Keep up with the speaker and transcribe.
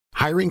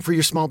Hiring for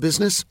your small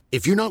business?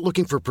 If you're not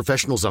looking for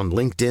professionals on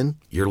LinkedIn,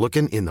 you're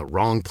looking in the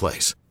wrong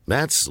place.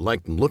 That's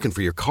like looking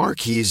for your car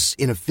keys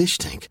in a fish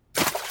tank.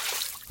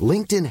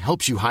 LinkedIn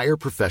helps you hire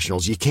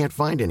professionals you can't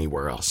find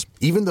anywhere else,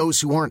 even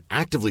those who aren't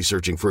actively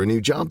searching for a new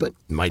job but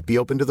might be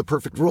open to the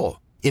perfect role.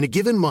 In a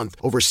given month,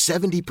 over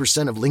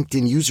 70% of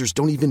LinkedIn users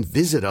don't even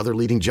visit other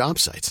leading job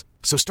sites.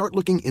 So start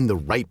looking in the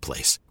right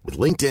place. With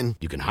LinkedIn,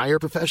 you can hire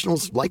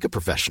professionals like a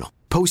professional.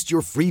 Post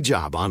your free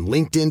job on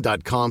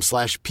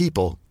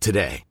linkedin.com/people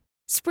today.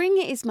 Spring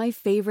is my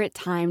favorite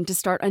time to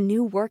start a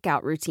new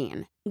workout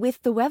routine.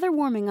 With the weather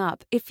warming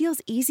up, it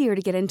feels easier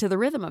to get into the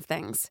rhythm of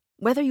things.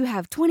 Whether you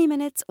have 20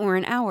 minutes or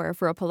an hour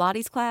for a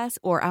Pilates class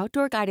or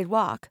outdoor guided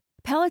walk,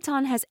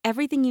 Peloton has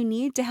everything you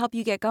need to help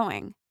you get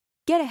going.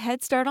 Get a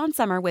head start on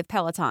summer with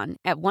Peloton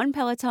at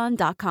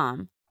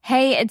onepeloton.com.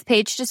 Hey, it's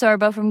Paige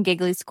DeSorbo from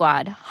Giggly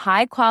Squad.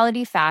 High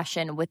quality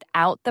fashion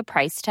without the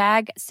price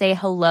tag. Say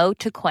hello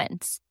to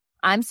Quince.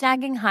 I'm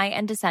snagging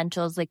high-end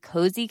essentials like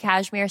cozy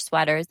cashmere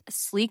sweaters,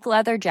 sleek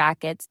leather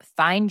jackets,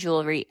 fine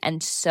jewelry,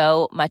 and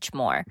so much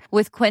more.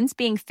 With Quince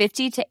being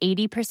 50 to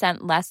 80%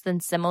 less than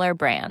similar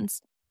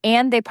brands.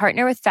 And they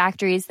partner with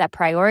factories that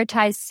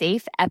prioritize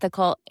safe,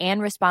 ethical,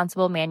 and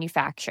responsible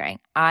manufacturing.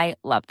 I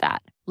love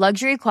that.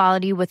 Luxury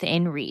quality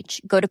within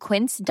reach. Go to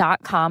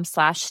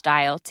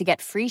quince.com/style to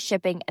get free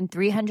shipping and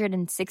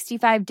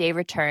 365-day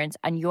returns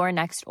on your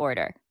next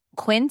order.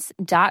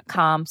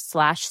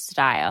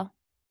 Quince.com/style.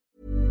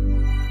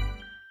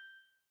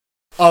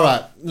 All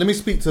right, let me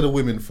speak to the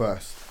women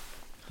first.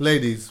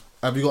 Ladies,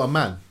 have you got a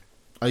man?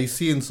 Are you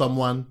seeing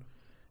someone?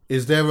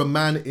 Is there a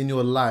man in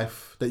your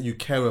life that you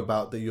care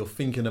about, that you're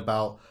thinking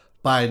about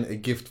buying a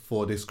gift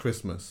for this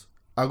Christmas?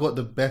 I got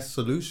the best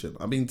solution.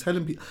 I've been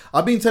telling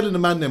the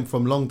man them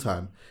from long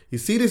time. You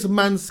see this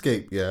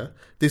Manscaped, yeah?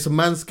 This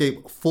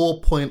Manscaped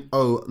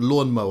 4.0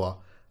 lawnmower.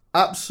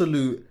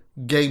 Absolute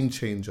game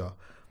changer.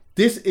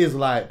 This is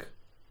like,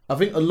 I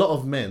think a lot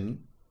of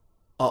men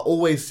are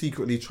always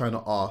secretly trying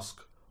to ask,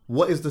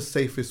 what is the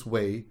safest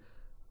way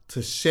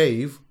to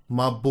shave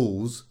my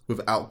balls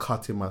without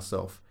cutting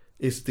myself?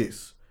 It's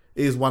this.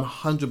 It is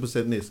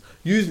 100% this.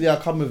 Usually I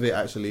come with it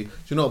actually. Do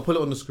you know what? Put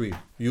it on the screen.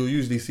 You'll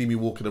usually see me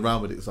walking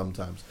around with it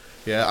sometimes.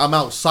 Yeah, I'm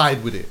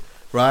outside with it,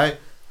 right?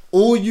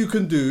 All you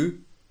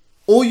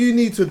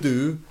need to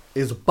do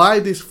is buy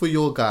this for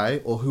your guy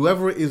or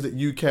whoever it is that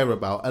you care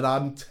about. And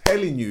I'm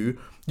telling you,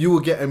 you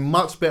will get a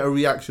much better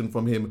reaction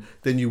from him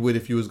than you would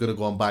if you was going to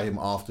go and buy him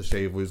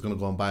aftershave or he was going to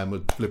go and buy him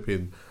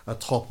a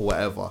top or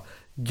whatever.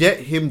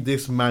 Get him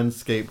this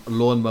Manscaped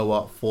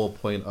Lawnmower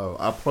 4.0.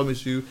 I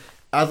promise you,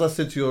 as I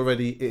said to you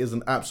already, it is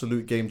an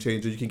absolute game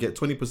changer. You can get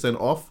 20%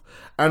 off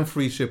and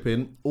free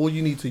shipping. All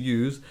you need to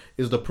use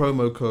is the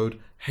promo code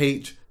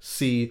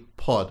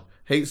HCPOD.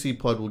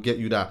 HCPOD will get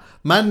you that.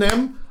 Man,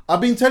 them,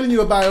 I've been telling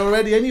you about it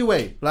already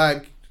anyway.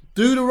 Like,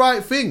 do the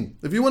right thing.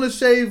 If you want to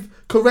shave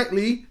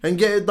correctly and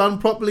get it done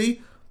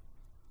properly,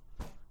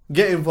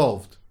 get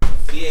involved.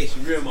 Yeah, she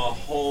ruined my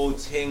whole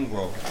thing,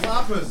 bro. What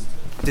happened?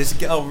 This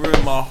girl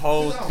ruined my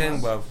whole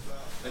thing, bro.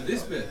 And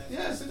this bit?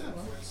 Yeah, sit down,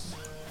 man.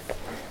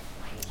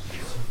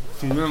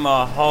 She ruined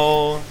my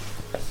whole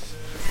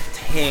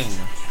thing.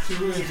 She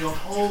ruined your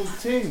whole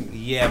thing.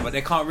 Yeah, but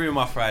they can't ruin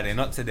my Friday,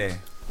 not today.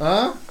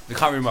 Huh? They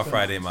can't ruin my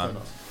Friday, man.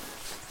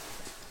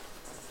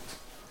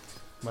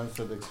 Man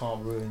said they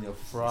can't ruin your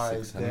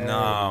Friday.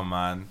 Nah,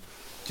 man.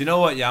 Do you know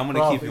what? Yeah, I'm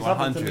gonna keep you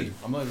 100.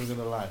 I'm not even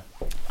gonna lie.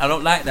 I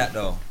don't like that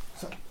though.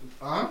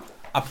 Huh?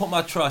 I put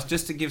my trust,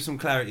 just to give some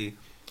clarity,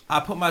 I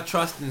put my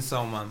trust in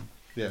someone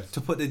to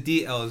put the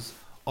details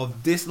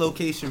of this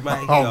location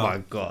right here. Oh my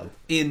God.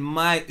 In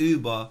my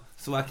Uber,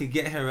 so I could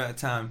get here at a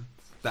time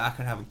that I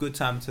can have a good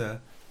time to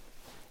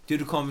do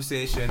the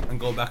conversation and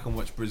go back and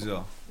watch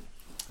Brazil.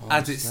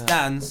 As it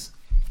stands,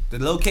 the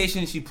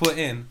location she put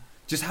in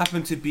just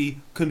happened to be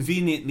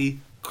conveniently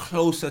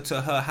closer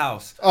to her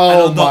house.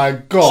 Oh and my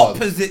God.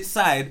 Opposite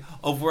side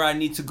of where I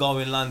need to go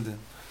in London.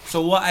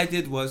 So what I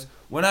did was,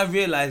 when I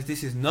realised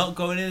this is not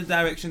going in the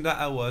direction that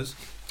I was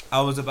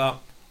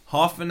about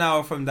half an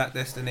hour from that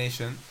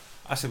destination.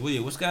 I said,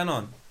 William, what's going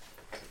on?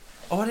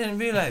 Oh, I didn't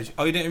realise.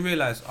 Oh, you didn't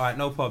realise? Alright,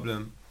 no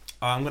problem.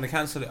 I'm going to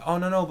cancel it. Oh,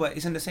 no, but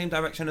it's in the same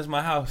direction as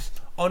my house.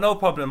 Oh, no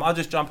problem. I'll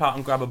just jump out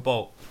and grab a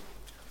boat.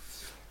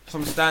 So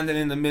I'm standing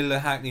in the middle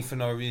of Hackney for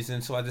no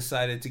reason, so I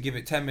decided to give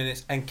it 10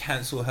 minutes and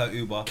cancel her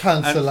Uber.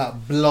 Cancel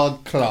that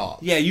blood clot.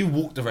 Yeah, you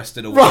walk the rest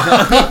of the way.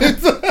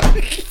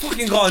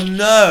 Fucking got a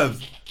nerve.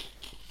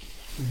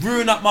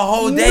 Ruin up my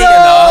whole day,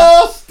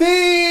 Nasty!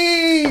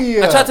 you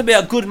know. I tried to be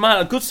a good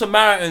man, a good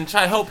Samaritan,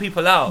 try to help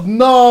people out.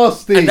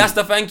 Nasty! And that's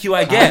the thank you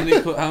I get.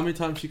 How many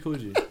times she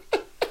called you?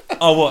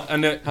 Oh, what?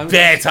 And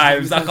bare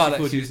times. I can't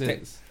called you actually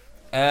since?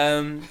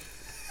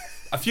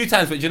 A few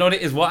times, but you know what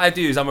it is? What I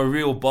do is I'm a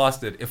real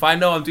bastard. If I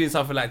know I'm doing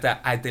something like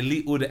that, I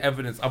delete all the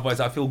evidence. Otherwise,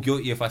 I feel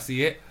guilty if I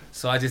see it.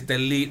 So I just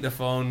delete the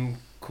phone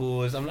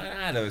calls. I'm like,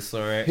 I know,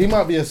 sorry. He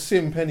might be a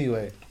simp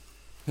anyway.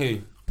 Who?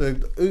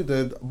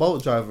 The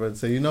Bolt driver, and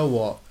say, you know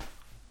what?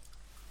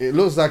 It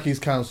looks like he's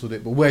cancelled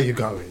it, but where you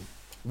going?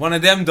 One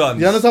of them done.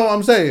 You understand what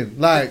I'm saying?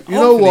 Like, you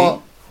Hopefully, know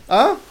what?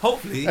 Huh?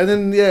 Hopefully. And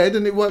then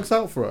then it works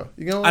out for her.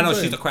 You know what I I'm know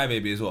saying? she's a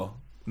crybaby as well.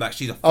 Like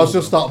she's a. I'll fool,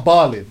 just though. start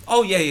barling.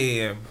 Oh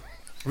yeah.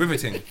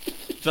 Riveting.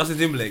 Justin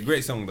Timberlake,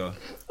 great song though.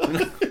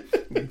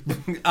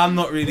 I'm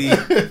not really.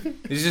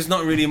 It's just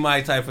not really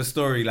my type of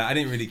story. Like I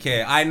didn't really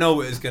care. I know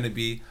what it's gonna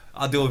be.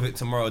 I'll deal with it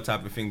tomorrow,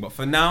 type of thing. But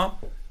for now,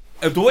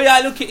 the way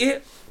I look at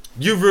it,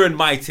 you ruined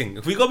my thing.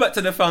 If we go back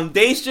to the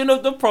foundation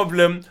of the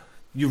problem,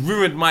 you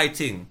ruined my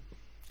thing.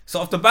 So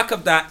off the back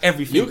of that,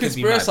 everything. You're could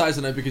be mad.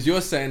 conspiracizing her because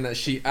you're saying that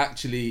she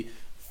actually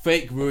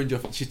fake ruined your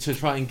to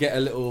try and get a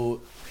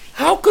little.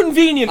 How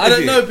convenient I is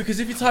don't it? know because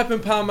if you type in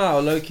Pall Mall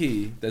low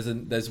key,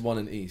 there's one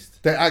in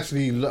East. They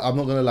actually, I'm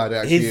not gonna lie, they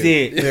actually Is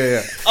it?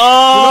 Yeah.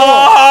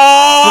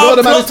 Oh, You know what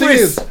the plot maddest thing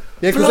is? twist.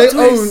 Yeah, Plot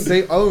because twist.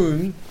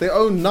 they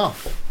own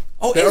Nuff.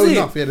 Oh, They is own it?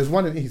 Nuff. Yeah, there's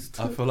one in East.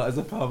 I feel like there's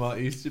a Pall Mall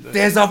East. You know?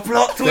 There's a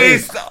plot There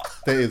is. twist.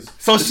 There is.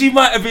 So she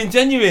might have been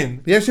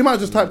genuine. Yeah, she might have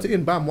just typed it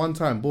in, bam, one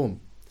time, boom.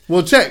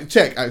 Well, check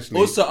actually.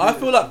 Also, I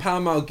feel like Pall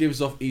Mall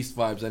gives off East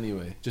vibes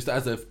anyway, just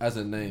as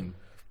a name.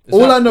 It's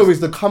all not- I know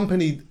is the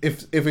company.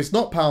 If it's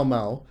not Pall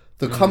Mall,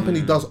 the company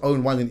does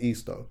own one in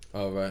East though.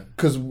 Oh right.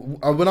 Because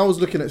when I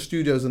was looking at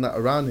studios and that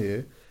around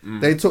here,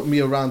 they took me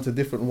around to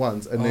different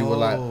ones, and they were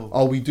like,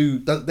 "Oh, we do."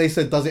 They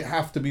said, "Does it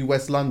have to be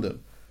West London?"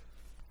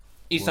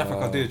 East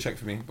Africa, do the check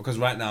for me because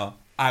right now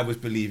I was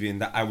believing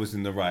that I was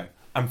in the right.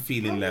 I'm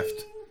feeling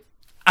left.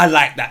 I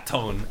like that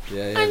tone.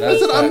 Yeah. That's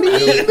what I mean.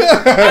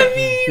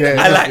 Yeah,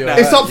 I like that.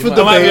 It's up for You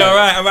I might be debate.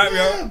 alright. I might be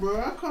alright. Yeah, bro,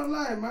 I can't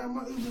lie, man.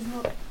 My Uber's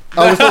not.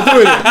 I was not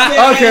doing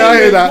it. Okay, I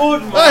hear that.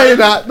 Good, man. I hear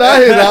that. I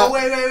hear Oh, that.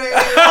 wait.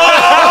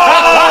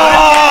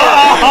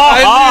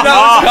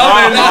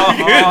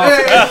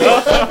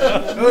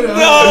 Hold on.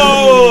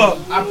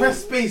 No! I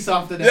pressed space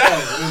after the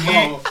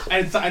L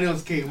and something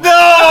else came. No!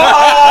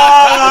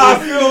 I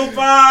feel There's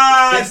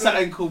bad.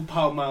 something called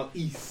Pall Mall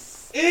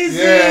East. Is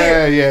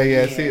it?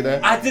 Yeah. See it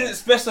there. I didn't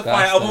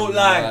specify. I won't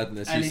lie.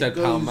 Madness. You And said it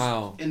Pall goes,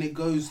 Mall. and it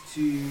goes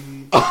to.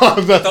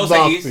 That's Don't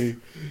say nasty.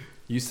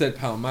 You said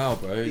Pall Mall,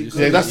 bro. You Yeah, said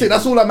Yeah, that's it.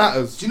 That's all that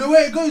matters. Do you know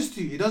where it goes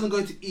to? It doesn't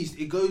go to East.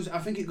 It goes. I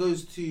think it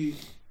goes to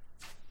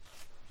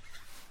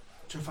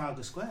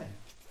Trafalgar Square.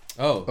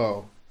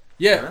 Oh.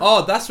 Yeah.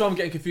 Oh, that's where I'm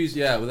getting confused.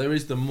 Yeah. Well, there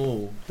is the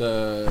mall.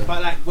 The.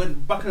 But like when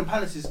Buckingham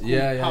Palace is called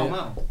Yeah, Pall yeah.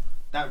 Mall.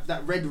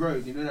 That red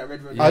road. You know that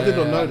red road. Yeah. I did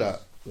not know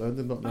that. I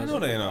did not know. I know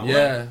that. that, you know.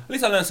 Yeah. At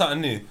least I learned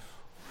something new.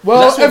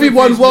 Well, That's what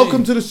everyone, confused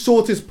welcome me. to the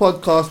shortest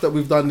podcast that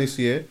we've done this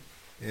year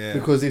Yeah.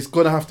 because it's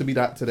gonna have to be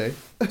that today.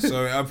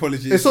 Sorry,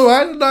 apologies. It's all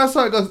right. No, that's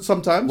how it goes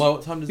sometimes. Well,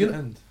 what time does You it know-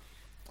 end?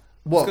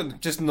 What?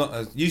 Just not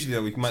as usually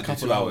we might do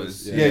couple 2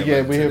 hours, hours. Yeah, but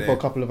we're here today- for a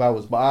couple of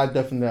hours, but I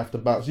definitely have to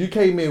bounce. You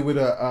came here with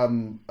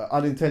a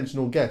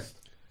unintentional guest,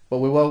 but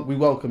we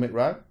welcome it,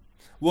 right?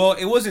 Well,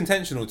 it was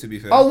intentional to be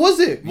fair. Oh, was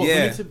it? What,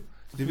 yeah. for me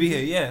To be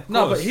here, yeah. of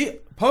No, course. but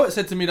Poet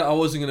said to me that I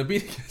wasn't going to be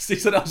the guest. He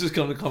said I was just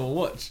going to come and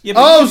watch. Yeah,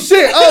 but Oh you-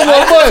 shit! Oh my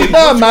Actually, boy,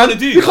 what nah, you man, wanna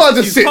do? you can't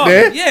just sit come.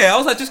 there. Yeah, I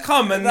was like, just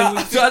come and then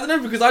So I don't know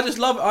because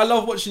I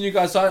love watching you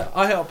guys. So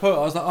I hit up Poet. I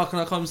was like, oh, can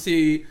I come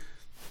see,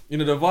 the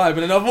vibe?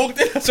 And then I walked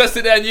in, I just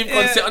sit there, and you've gone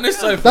Yeah. sit on this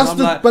sofa. That's and I'm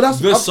the- like, but that's-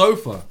 the I'm-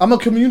 sofa. I'm a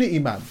community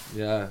man.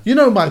 Yeah. You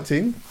know my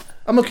thing.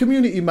 I'm a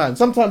community man.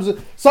 Sometimes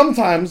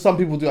some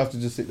people do have to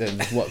just sit there and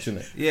just watching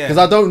it. Yeah. Because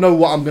I don't know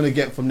what I'm gonna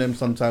get from them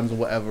sometimes or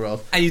whatever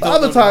else. And you But don't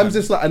other know the times vibe.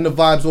 it's like and the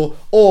vibes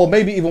or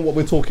maybe even what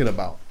we're talking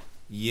about.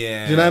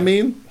 yeah. Do you know what I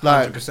mean?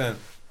 Like, 100%.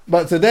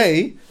 but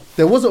today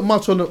there wasn't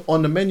much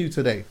on the menu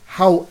today.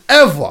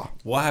 However,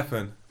 What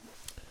happened?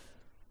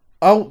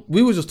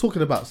 we were just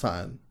talking about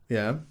something,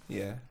 yeah.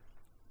 Yeah.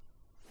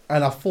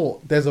 And I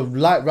thought there's a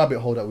light rabbit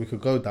hole that we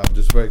could go down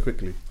just very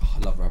quickly. Oh, I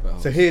love rabbit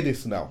holes. So hear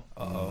this now.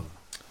 Uh-oh.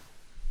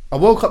 I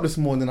woke up this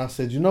morning and I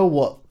said, you know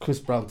what? Chris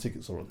Brown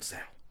tickets are on sale.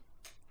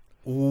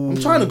 I'm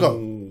trying to go.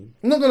 I'm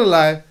not going to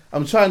lie.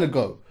 I'm trying to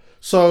go.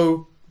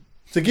 So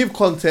to give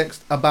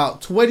context,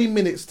 about 20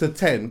 minutes to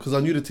 10, because I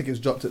knew the tickets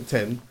dropped at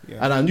 10, Yeah.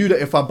 and I knew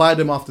that if I buy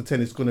them after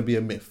 10, it's going to be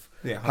a myth.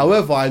 Yeah, 100%.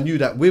 However, I knew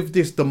that with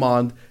this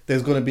demand,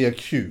 there's going to be a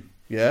queue.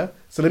 Yeah.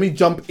 So let me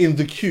jump in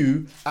the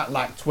queue at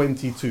like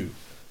 22.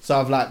 So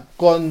I've like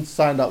gone,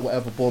 signed up,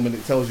 whatever, boom, and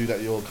it tells you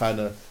that you're kind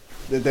of,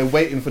 they're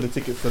waiting for the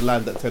tickets to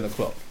land at 10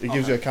 o'clock. It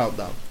gives you a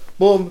countdown.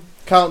 Boom,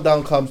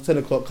 countdown comes, 10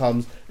 o'clock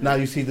comes. Now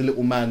you see the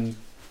little man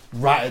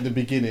right at the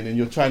beginning and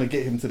you're trying to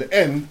get him to the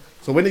end.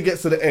 So when he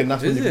gets to the end,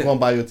 that's when Is you it? can go and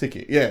buy your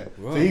ticket. Yeah.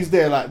 Wow. So he's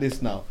there like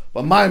this now.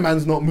 But my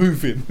man's not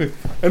moving.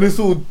 And it's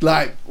all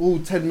like, all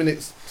 10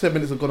 minutes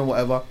have gone or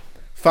whatever.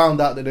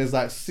 Found out that there's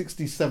like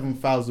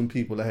 67,000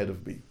 people ahead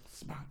of me.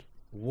 It's mad.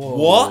 Whoa.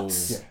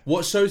 What? Yeah.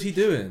 What show's he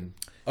doing?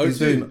 He's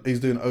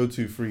O2? doing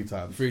O2 3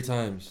 times. 3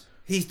 times.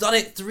 He's done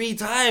it 3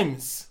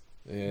 times.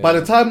 Yeah. By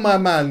the time my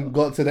man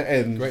got to the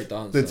end, Great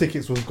dancer. the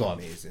tickets was gone.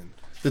 Amazing.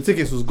 The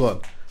tickets was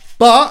gone.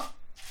 But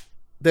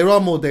there are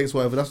more dates,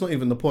 whatever. That's not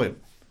even the point.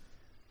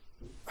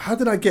 How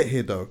did I get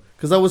here though?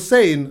 Because I was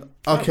saying,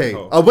 okay,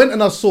 I went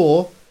and I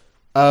saw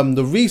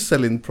the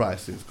reselling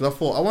prices because I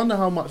thought, I wonder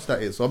how much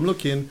that is. So I'm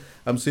looking,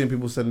 I'm seeing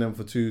people selling them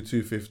for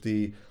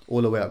 $250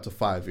 all the way up to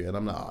 $5 here, and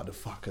I'm like, oh, the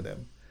fuck are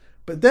them.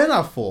 But then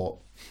I thought,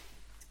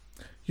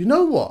 you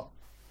know what?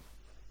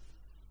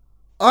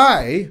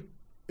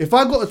 if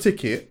I got a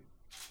ticket,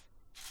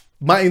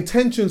 my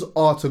intentions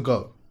are to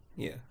go.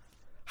 Yeah.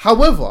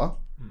 However,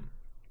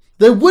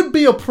 there would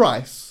be a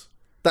price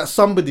that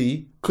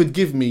somebody could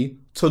give me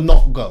to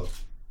not go.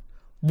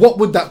 What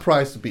would that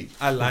price be?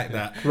 I like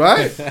that.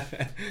 Right?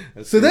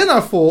 So then I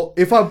thought,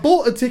 if I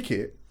bought a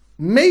ticket,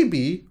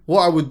 maybe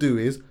what I would do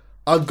is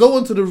I'd go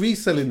onto the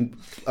reselling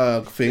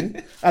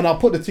thing and I'll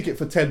put the ticket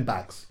for 10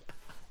 bags.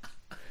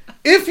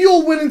 If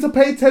you're willing to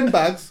pay 10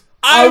 bags,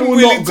 I I'm will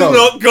willing not go. to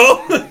not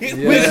go.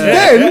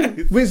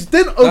 Which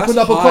then opened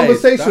up a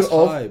conversation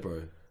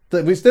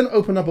which then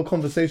opened up a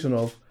conversation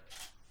of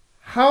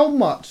how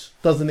much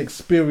does an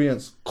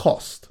experience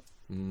cost?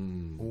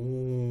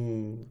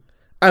 And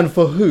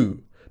for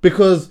who?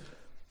 Because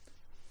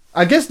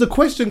I guess the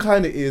question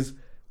kind of is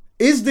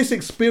this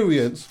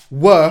experience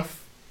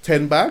worth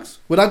 10 bags?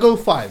 Would I go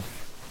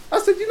 5? I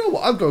said, you know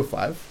what, I'd go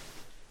 5.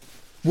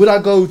 Would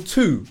I go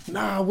 2?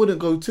 Nah, I wouldn't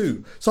go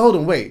 2. So hold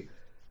on, wait.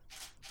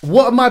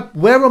 How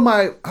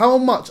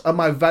much am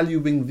I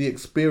valuing the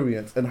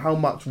experience and how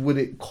much would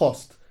it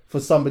cost for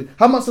somebody?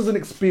 How much does an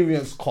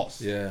experience cost?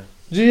 Yeah.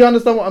 Do you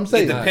understand what I'm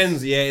saying? It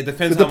depends, yeah. It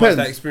depends how much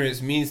that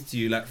experience means to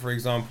you. Like, for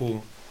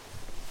example...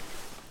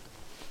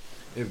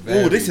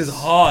 Oh, this is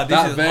hard.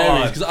 This is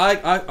hard. Because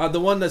I the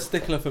one that's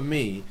stickler for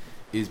me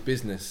is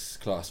business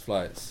class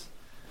flights.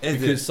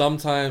 Because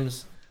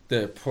sometimes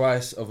the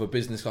price of a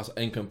business class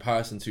in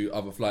comparison to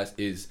other flights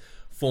is,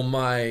 for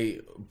my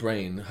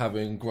brain,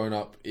 having grown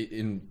up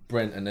in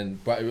Brent and then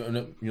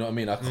Brighton, you know what I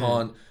mean?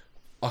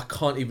 I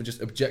can't even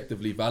just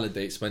objectively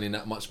validate spending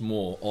that much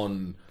more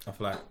on a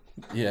flight.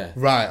 Yeah.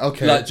 Right,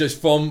 okay. Like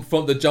just from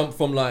the jump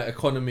from like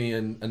economy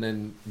and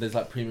then there's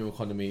like premium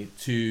economy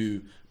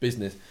to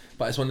business.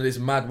 But it's one of these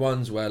mad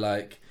ones where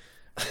like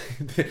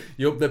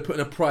they're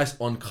putting a price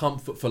on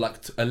comfort for like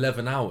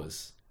 11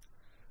 hours.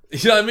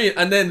 You know what I mean?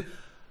 And then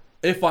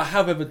if I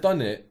have ever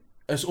done it,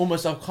 it's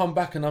almost I've come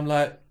back and I'm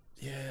like,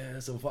 yeah,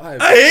 it's a vibe.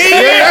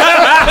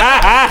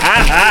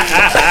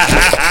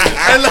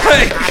 And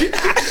like,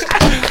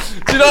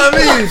 do you know what I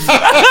mean?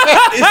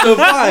 It's a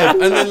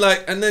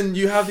vibe. And then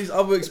you have these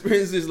other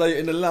experiences like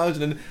in the lounge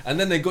and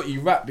then they got you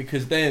wrapped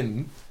because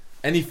then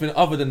anything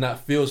other than that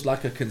feels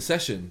like a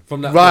concession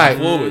from that point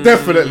forward.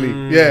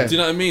 Definitely, yeah. Do you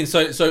know what I mean?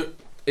 So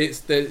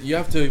it's you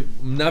have to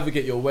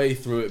navigate your way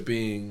through it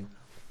being,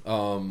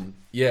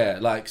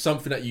 like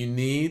something that you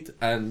need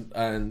and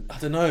I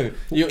don't know.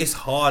 It's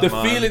hard, the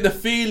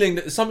feeling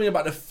that something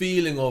about the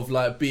feeling of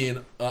like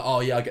being,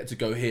 I get to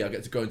go here, I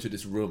get to go into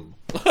this room.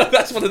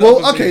 That's one of the.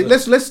 Well, okay,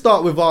 let's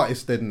start with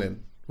artists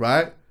then,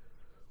 right?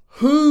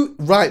 Who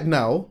right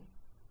now?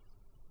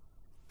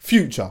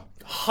 Future.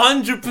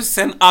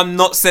 100%. I'm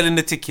not selling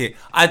the ticket.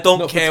 I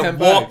don't care what.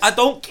 bags. I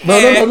don't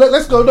care. No.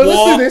 Let's go. No,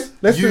 let's do this.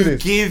 Let's do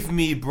this. Give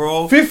me,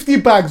 bro. 50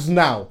 bags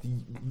now.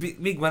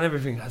 Big man,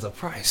 everything has a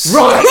price.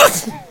 Right.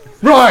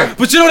 Right.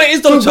 But you know what it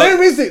is, though. So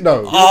where is it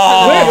though?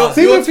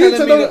 See, with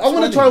Future, though, I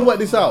want to try and work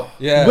this out.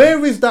 Yeah.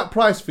 Where is that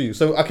price for you?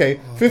 So, okay,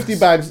 50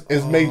 bags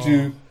has made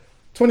you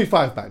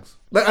 25 bags.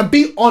 Like, and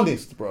be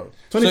honest, bro.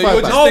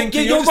 25 bags. No,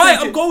 you're right.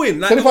 I'm going.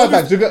 Like, 25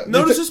 bags.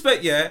 No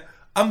disrespect, yeah.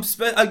 I'm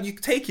spent. You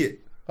take it.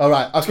 All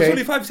right. Okay.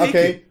 25. Take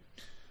it.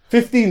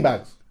 15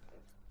 bags.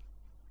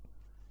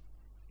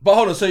 But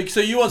hold on. So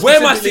you want? Where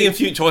am I seeing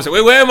Future?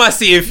 Where am I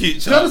seeing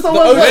Future? Do you understand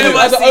what I'm saying?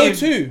 At the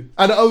O2.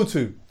 At the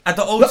O2. At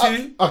the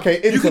O2.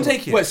 Okay. You can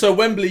take it. Wait. So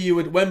Wembley, you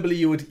would.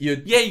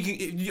 Yeah,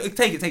 you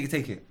take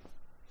it.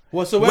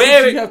 Well, so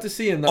where would you have to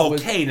see him?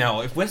 Okay,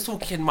 now if we're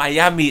talking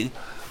Miami,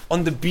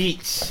 on the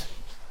beach.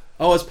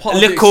 Oh, as part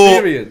of the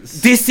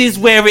experience. This is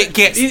where it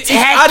gets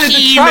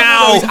tacky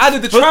now. He's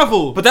added the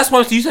travel. But that's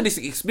what you said. This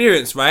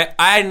experience, right?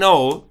 I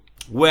know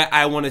where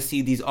I want to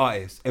see these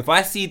artists. If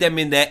I see them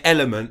in their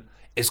element,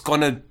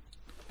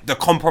 the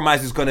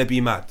compromise is gonna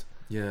be mad.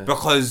 Yeah.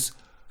 Because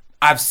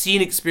I've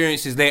seen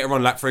experiences later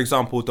on. Like for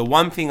example, the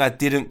one thing I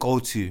didn't go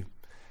to,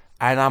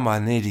 and I'm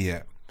an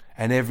idiot,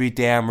 and every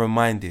day I'm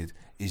reminded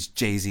is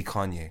Jay-Z,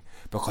 Kanye.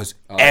 Because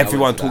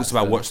everyone talks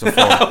about Watch the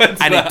Throne.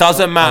 And it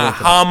doesn't matter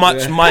how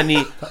much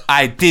money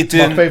I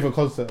didn't. My favourite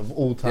concert of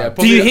all time. Yeah,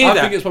 do you hear that?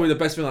 I think it's probably the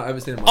best thing I've ever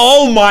seen in my life.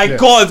 Oh my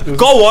God.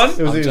 Go on.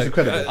 It was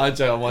incredible. I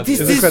joke on one. Do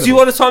you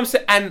want to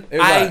say? And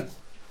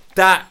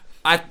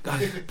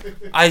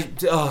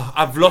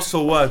I've lost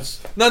for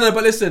words. No,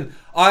 but listen,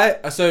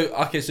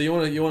 so you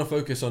want to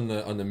focus on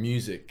the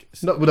music.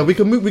 No, we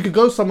could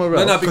go somewhere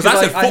else. No, because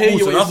I said I hear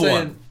you football's what you're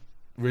another saying.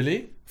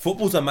 Really?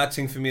 Football's a mad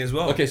thing for me as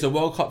well. Okay, so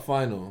World Cup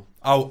final.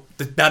 Oh,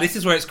 now this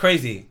is where it's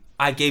crazy.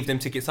 I gave them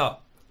tickets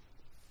up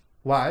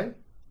Why?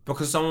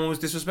 because someone was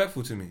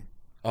disrespectful to me.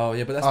 Oh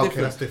yeah, but that's Okay,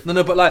 different. that's different.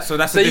 No, but like So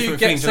that's a different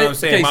thing, do you know what I'm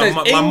saying?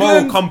 Okay, My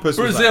moral compass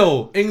was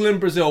England,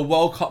 Brazil,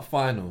 World Cup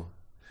final.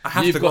 I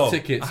have You've to got go.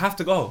 tickets. I have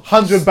to go.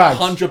 100 bags.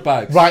 100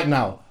 bags. Right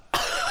now.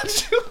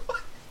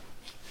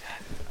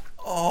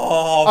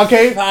 Oh,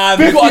 Okay, fam.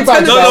 50 No,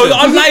 bags.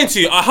 I'm lying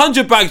to you.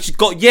 100 bags.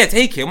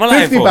 Take it. Am I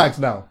lying 50 for? bags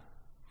now.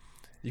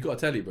 You got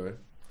to tell you, bro.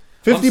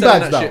 50 I'm selling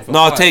bags that now. shit for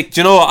No, five. take.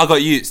 Do you know what? I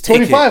got you. Take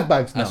 25 it.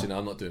 bags now. Actually, no,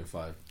 I'm not doing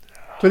 5.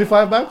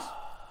 25 bags?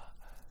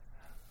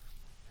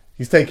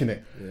 He's taking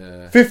it.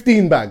 Yeah.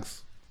 15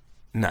 bags.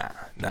 Nah,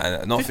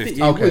 not 15.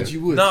 You Okay.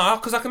 would. No,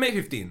 because I can make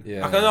 15.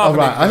 Yeah. I can. All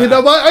right, I think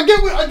that. I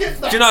get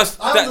that. Do you know?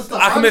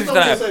 understand. I can make understand what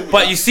you're that. saying.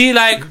 But you see,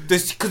 like,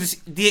 because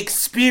the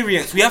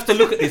experience, we have to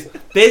look at this.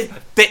 There's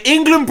the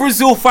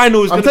England-Brazil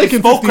final is I'm going to be taking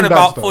spoken 15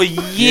 about bags, for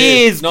though.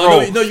 years, No,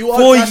 bro. no, you are.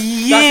 For That's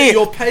years.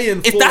 what you're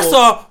paying If for. that's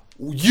a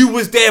you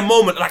was there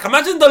moment, like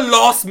imagine the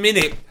last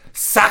minute.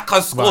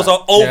 Saka scores an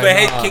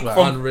overhead kick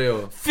from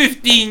unreal.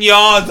 15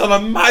 yards on a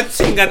mad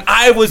thing, and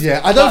I was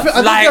I don't think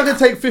I like, can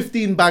take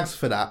 15 bags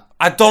for that.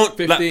 I don't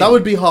 15. like, That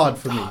would be hard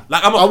for me.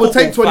 Like, I'm a I would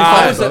take football 25.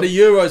 fan. I was though. at the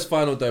Euros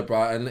final though,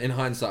 bro, and in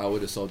hindsight, I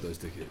would have sold those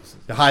tickets.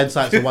 The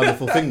hindsight's a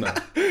wonderful thing, though.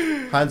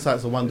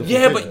 Hindsight's a wonderful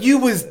Yeah, thing. but you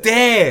was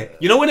there.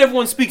 You know when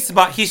everyone speaks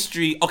about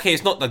history, okay,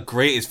 it's not the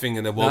greatest thing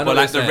in the world, I know but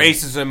like what the you're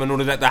racism and all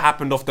of that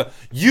happened off the.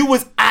 You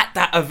was at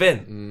that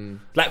event.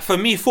 Like for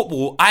me,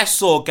 football, I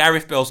saw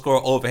Gareth Bale score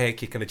an overhead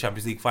kick in the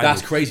Champions League final.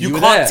 That's crazy. You You were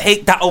can't there.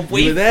 take that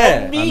away You were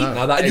there. from me. I know.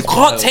 Now that And is you can't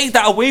wild. take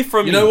that away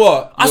from me. You know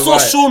what? I You're saw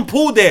right. Sean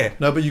Paul there.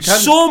 No, but you can.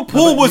 Sean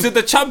Paul was you, in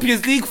the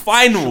Champions League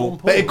final.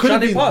 But it could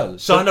have been.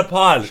 Shana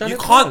Paul. Shana You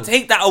Paul. can't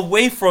take that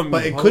away from me.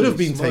 But it could have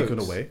Holy been smokes. taken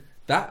away.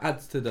 That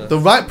adds to the. The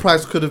right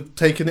price could have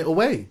taken it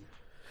away.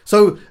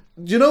 So, do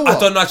you know what? I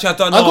don't know. Actually, I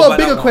don't know. I got about a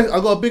bigger that question. I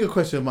got a bigger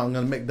question, but I'm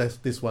gonna make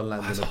this one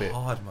land That's in a bit.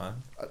 hard, man.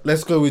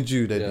 Let's go with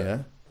you then. Yeah.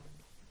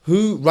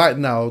 Who right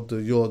now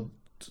your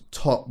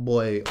top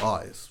boy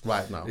artist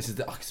right now? This is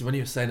cause when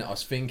you were saying it, I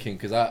was thinking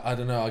because I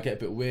don't know. I get a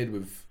bit weird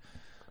with.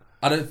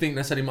 I don't think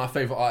necessarily my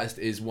favorite artist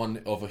is one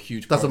of a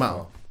huge. Doesn't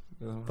matter.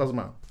 profile. Doesn't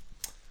matter.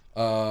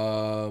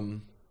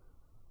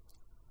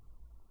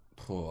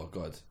 Oh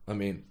God. I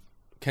mean,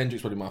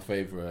 Kendrick's probably my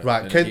favorite.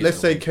 Right. Let's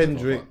say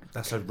Kendrick.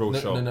 That's a real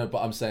show. No, but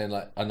I'm saying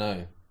like I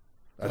know.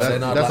 That's Leanne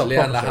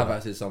a proper show.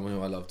 Havas is someone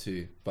who I love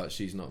too, but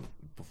she's not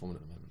performing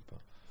at the moment. But.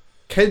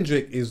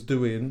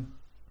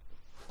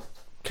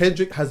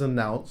 Kendrick has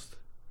announced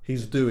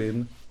he's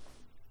doing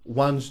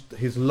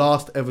his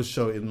last ever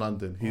show in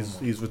London.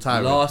 He's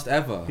retiring. Last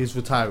ever. He's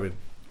retiring.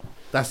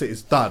 That's it.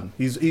 It's done.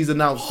 He's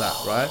announced that,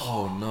 right?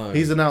 Oh no.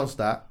 He's announced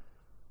that.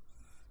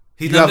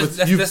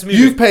 Let's move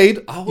You've it.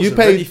 paid. I You wasn't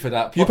paid ready for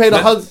that. You paid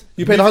 100.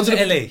 You paid Move it 100.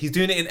 to LA. He's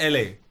doing it in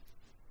LA.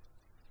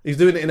 He's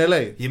doing it in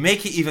LA. You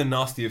make it even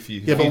nastier for you.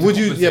 Yeah, but would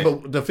you? Yeah,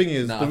 but the thing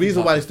is, Nah, the I reason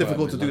think why I'd it's prefer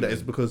difficult to him in do that is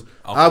London. because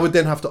I would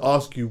then have to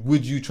ask you: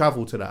 would you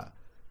travel to that?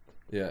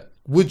 Yeah.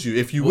 Would you?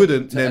 If you What,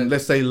 wouldn't, to then LA?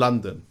 let's say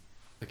London,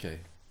 Okay.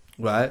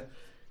 right?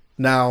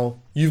 Now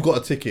you've got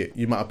a ticket.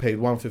 You might have paid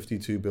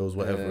 152 bills,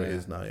 whatever it Yeah.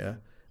 is now, yeah.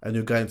 And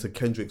you're going to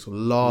Kendrick's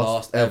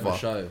last ever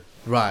show.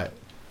 right?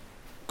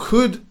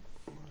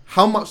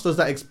 How much does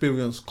that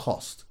experience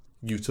cost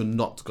you to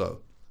not go?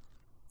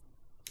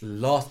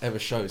 Last ever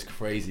show is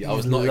crazy. I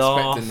was His not last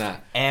expecting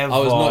that. ever. I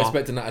was not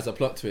expecting that as a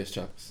plot twist,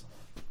 Chucks.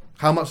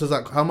 How much does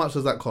that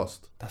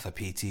cost? That's a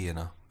PT, you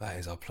know. That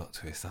is our plot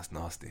twist. That's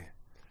nasty.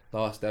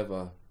 Last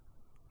ever.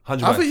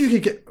 100 I think you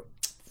could get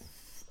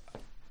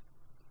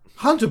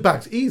 100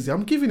 bags easy.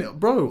 I'm giving it,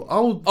 bro. I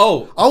will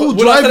would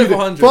I drive sell you it for there.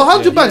 100? For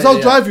 100 Yeah, bags. yeah, I'll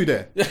yeah. drive you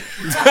there.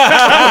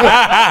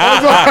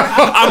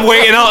 I'm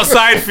waiting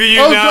outside for you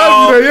I'll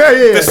now. drive you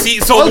there. Yeah. The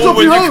seats I'll are warm drop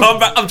when you you home. come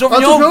back. I'm dropping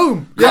I'll you drop you home.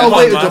 home. Yeah, I'll Come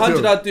wait on, to man. drop you 100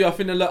 home. I'd do. I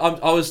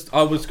think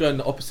I was going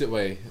the opposite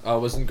way. I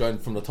wasn't going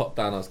from the top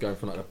down. I was going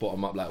from like the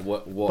bottom up. Like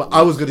what? But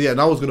I was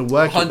gonna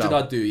work it 100 down.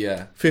 I'd do.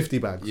 Yeah. 50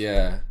 bags.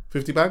 Yeah.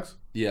 50 bags.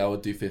 Yeah. I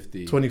would do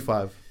 50.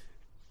 25.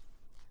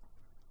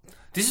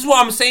 This is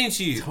what I'm saying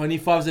to you.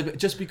 25 is a bit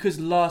just because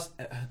last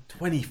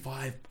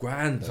 25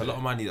 grand. It's a lot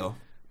of money though.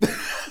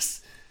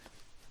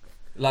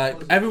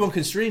 Like everyone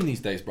can stream these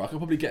days, bro. I could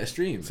probably get a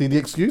stream. See the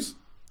excuse?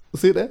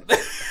 See it there?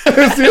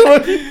 See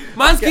what?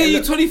 Man's getting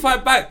you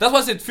 25 bags. That's why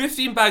I said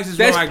 15 bags is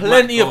There's where I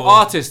plenty might of go.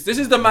 artists. This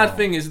is the mad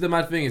thing.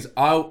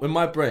 In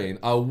my brain,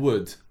 I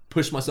would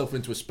push myself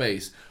into a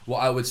space where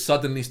I would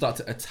suddenly start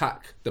to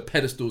attack the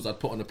pedestals I'd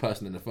put on a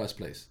person in the first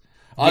place.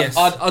 Yes.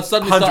 I'd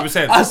suddenly 100%.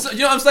 start, you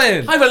know what I'm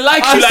saying? I even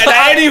like you like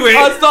that anyway.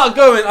 I'd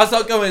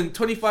start going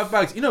 25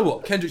 bags. You know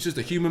what? Kendrick's just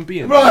a human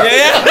being. Right.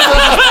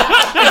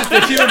 Yeah. Just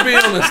a human being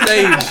on the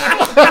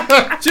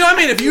stage. Do you know what I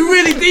mean? If you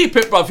really deep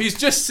it, bruv, he's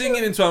just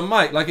singing into a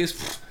mic. Like it's.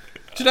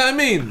 Do you know what I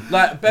mean?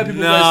 Like bare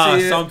people Nah, go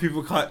see it. some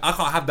people can't. I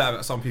can't have that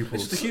at some people.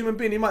 It's just a human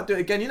being. He might do it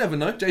again. You never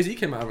know. Jay-Z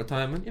came out of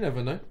retirement. You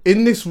never know.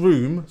 In this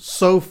room,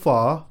 so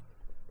far,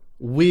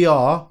 we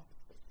are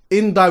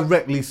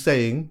indirectly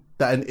saying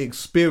that an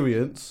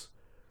experience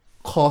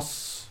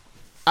costs,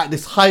 at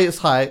this highest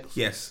height,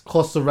 Yes.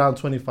 costs around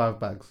 25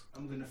 bags.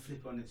 I'm gonna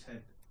flip on its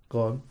head. Go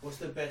on. What's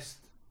the best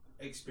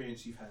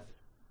experience you've had?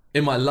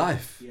 In my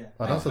life. Yeah.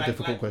 Oh, that's a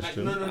difficult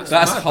question. No.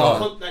 That's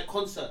hard. Like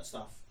concert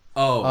stuff.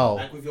 Oh. Oh.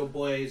 Like with your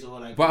boys or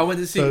like. But I went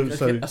to see.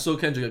 So- I saw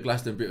Kendrick at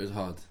Glastonbury. It was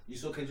hard. You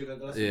saw Kendrick at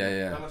Glastonbury?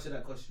 Yeah. How much did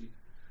that cost you?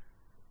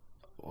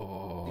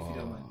 Oh. If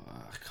you don't mind.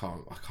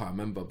 I can't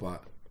remember,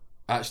 but.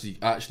 I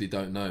actually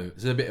don't know.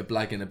 It's a bit of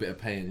blagging, a bit of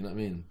pain. You know what I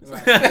mean?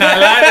 Right. I like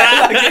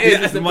that. Like it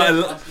is, it's a My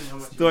bit- Asking how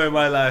much story of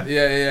my life.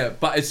 Yeah.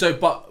 But it's so.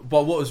 But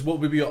what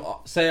would be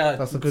your say?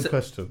 That's a good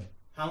question.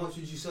 How much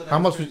would you sell that?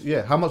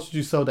 How much did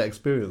you sell that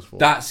experience for?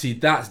 That's deep.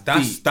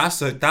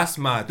 That's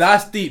mad.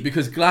 That's deep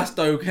because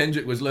Glasto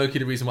Kendrick was low-key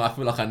the reason why I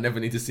feel like I never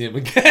need to see him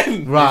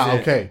again. Right,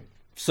 okay.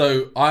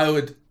 So I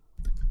would...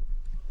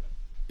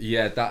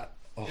 Yeah, that...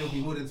 It'll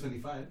be more than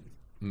 25.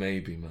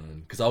 Maybe,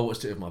 man. Because I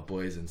watched it with my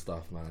boys and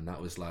stuff, man.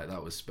 That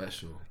was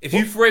special. If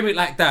you frame it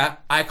like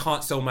that, I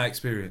can't sell my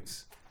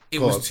experience. It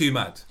was too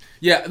mad.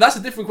 Yeah, that's a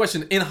different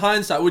question. In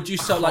hindsight, would you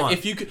sell, like,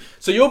 if you could...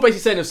 So you're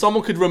basically saying if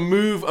someone could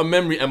remove a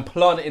memory and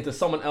plant it into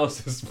someone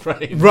else's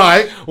brain...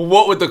 Right.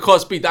 What would the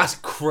cost be? That's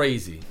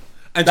crazy.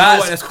 And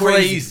that's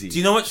crazy. Do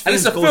you know what? And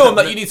it's a film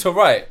that you need to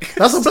write.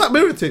 That's a Black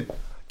Mirror thing.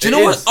 Do you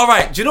know what? All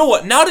right. Do you know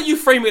what? Now that you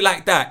frame it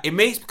like that, it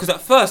makes... Because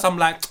at first, I'm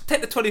like, take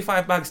the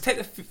 25 bags.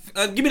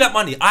 Give me that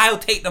money. I'll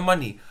take the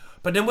money.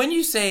 But then when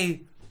you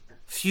say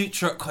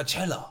Future at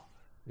Coachella...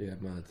 Yeah,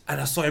 mad.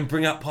 And I saw him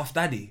bring out Puff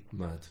Daddy.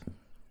 Mad.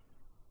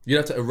 You'd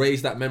have to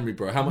erase that memory,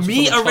 bro. How much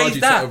Me would someone charge erase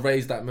you that? to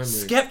erase that memory?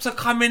 Skepta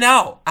coming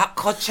out at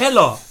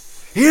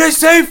Coachella. He didn't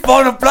say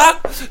for the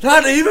black,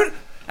 not even.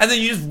 And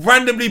then you just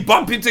randomly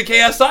bump into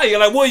KSI.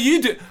 You're like, what are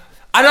you doing?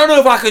 I don't know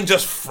if I can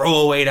just throw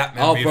away that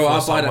memory. Oh, bro,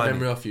 I'll for buy that money.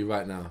 memory off you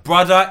right now.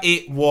 Brother,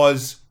 it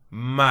was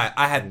mad.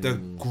 I had the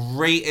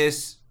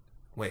greatest...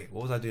 Wait,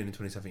 what was I doing in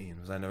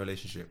 2017? Was I in a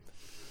relationship?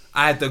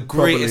 I had the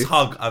greatest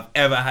hug I've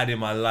ever had in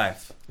my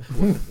life.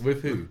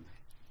 With who?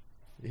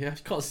 Yeah,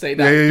 you can't say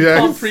that. Yeah. You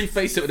can't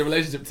preface it with a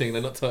relationship thing.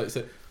 They're not tell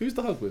so who's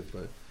the hug with,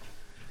 bro?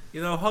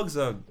 You know, hugs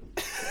are...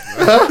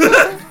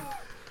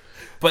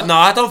 But no,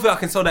 I don't think I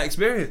can sell that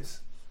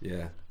experience.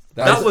 Yeah.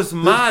 That was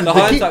mad.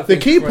 The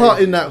key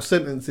part in that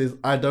sentence is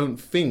I don't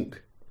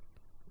think.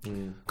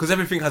 Because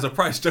everything has a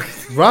price.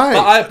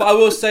 Right. But I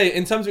will say,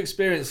 in terms of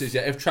experiences,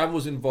 yeah, if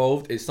travel's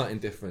involved, it's something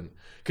different.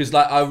 Because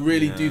like I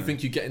really do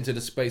think you get into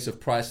the space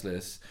of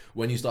priceless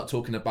when you start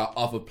talking about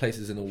other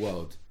places in the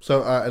world.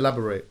 So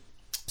elaborate.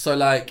 So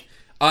like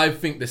I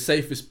think the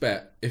safest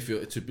bet, if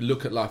you're to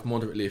look at life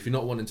moderately, if you're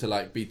not wanting to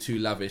like be too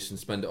lavish and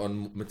spend it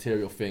on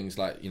material things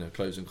like, you know,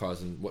 clothes and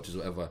cars and watches,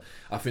 whatever,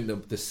 I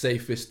think the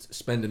safest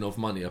spending of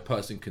money a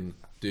person can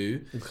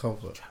do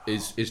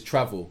is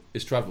travel.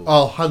 Is travel.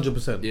 Oh,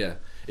 100%. Yeah,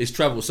 it's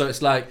travel. So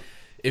it's like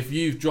if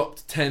you've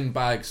dropped 10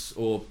 bags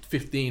or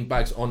 15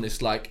 bags on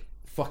this like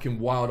fucking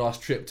wild ass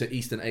trip to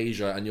Eastern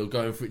Asia and you're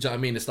going through, do you know what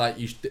I mean? It's like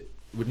you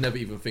would never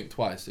even think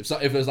twice. If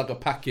there's like a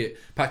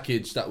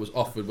package that was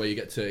offered where you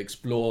get to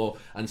explore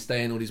and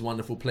stay in all these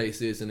wonderful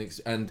places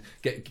and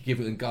get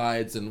given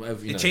guides and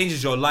whatever, you know. It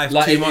changes your life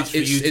like too much for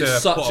you to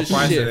put a price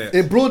on it.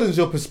 It broadens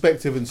your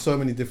perspective in so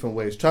many different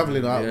ways.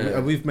 Traveling,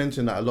 and we've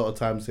mentioned that a lot of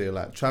times here,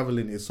 like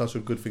traveling is such a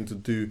good thing to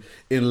do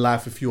in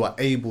life if you are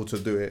able to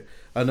do it.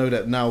 I know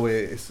that now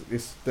it's a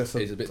bit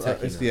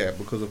techie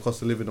because of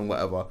cost of living and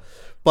whatever.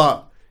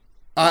 But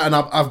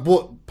I've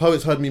bought,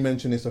 Poets heard me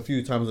mention this a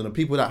few times, and the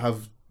people that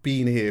have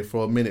been here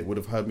for a minute would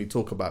have heard me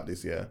talk about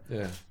this, yeah.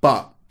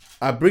 But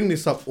I bring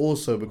this up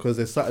also because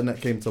there's something that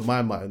came to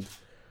my mind.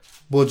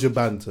 Buju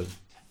Banton.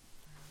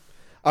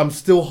 I'm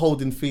still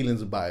holding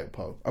feelings about it,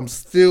 Poe. I'm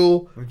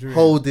still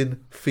holding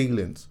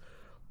feelings.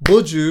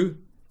 Buju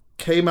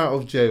came out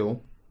of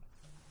jail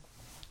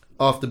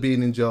after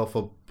being in jail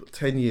for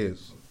 10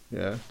 years,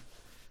 yeah.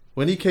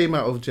 When he came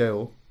out of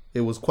jail,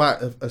 it was quite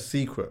a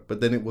secret,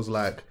 but then it was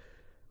like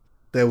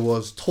there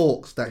was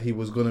talks that he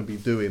was going to be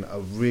doing a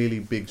really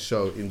big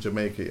show in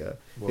Jamaica,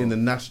 in the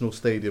National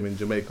Stadium in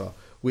Jamaica,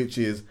 which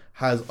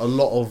has a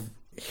lot of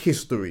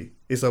history.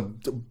 It's a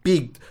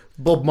big...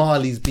 Bob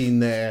Marley's been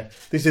there.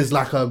 This is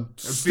like a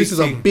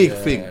big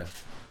thing.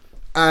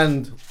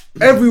 And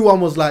everyone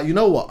was like, you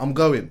know what, I'm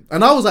going.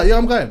 And I was like, yeah,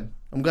 I'm going.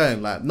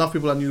 Like, enough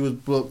people I knew was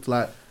booked.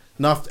 Like,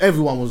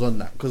 everyone was on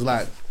that. Because,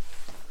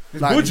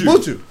 it's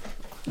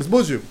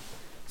Buju.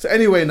 So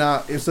anyway,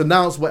 now, it's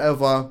announced,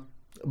 whatever...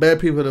 Bare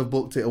people have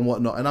booked it and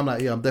whatnot, and I'm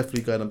like, yeah, I'm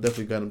definitely going.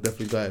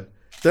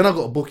 Then I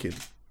got a booking.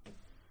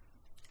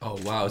 Oh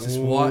wow, is this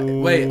why?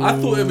 Wait, I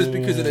thought it was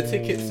because of the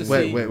tickets to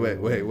see.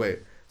 Wait.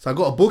 So I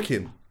got a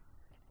booking.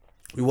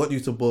 We want you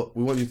to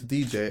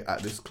DJ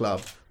at this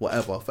club,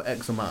 whatever, for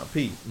X amount of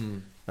P.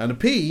 And the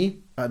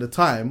P at the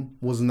time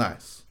was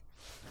nice.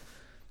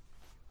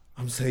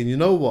 I'm saying, you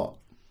know what?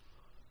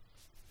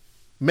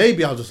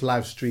 Maybe I'll just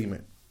live stream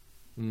it.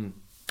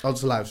 I'll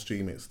just live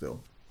stream it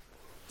still.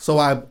 So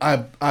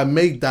I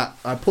made that,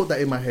 I put that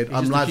in my head.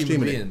 I'm live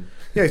streaming it.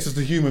 Yeah, it's just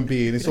a human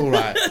being. It's all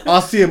right.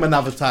 I'll see him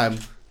another time.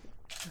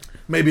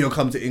 Maybe he'll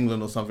come to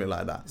England or something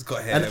like that. It's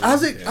got hair. And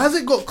as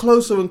it got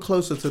closer and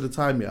closer to the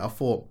time, I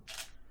thought,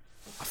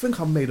 I think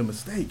I made a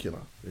mistake, you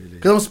know. Really?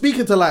 Because I'm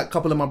speaking to like a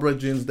couple of my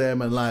brethren,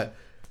 them, and like,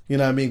 you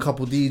know what I mean,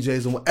 couple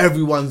DJs, and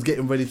everyone's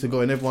getting ready to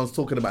go and everyone's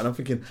talking about it. And I'm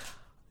thinking,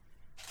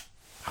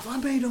 have I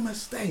made a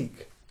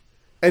mistake?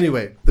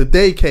 Anyway, the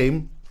day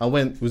came, I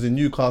went, it was in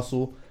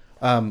Newcastle.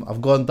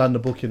 I've gone done the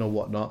booking or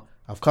whatnot.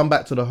 I've come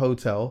back to the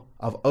hotel.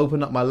 I've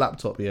opened up my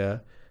laptop, yeah.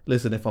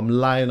 Listen, if I'm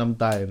lying, I'm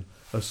dying.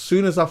 As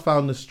soon as I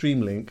found the stream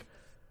link,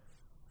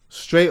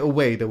 straight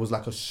away there was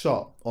like a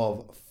shot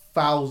of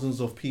thousands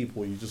of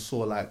people. You just saw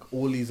like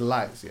all these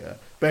lights, yeah.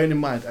 Bearing in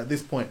mind, at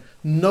this point,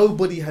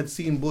 nobody had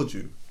seen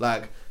Buju.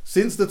 Like,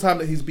 since the time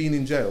that he's been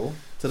in jail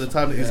to the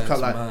time that he's come,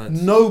 it's like mad.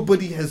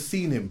 nobody has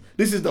seen him.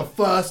 This is the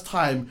first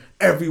time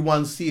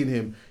everyone's seeing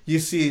him. You're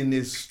seeing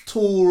this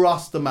tall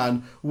Rasta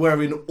man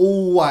wearing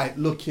all white,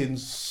 looking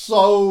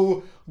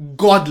so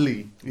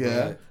godly, yeah.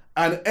 Right.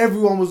 And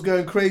everyone was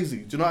going crazy.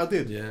 Do you know what I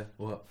did? Yeah.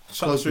 What?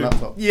 Close the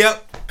laptop.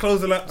 Yep. Close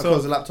the I laptop.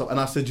 closed the laptop and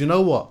I said, you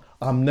know what?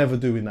 I'm never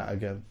doing that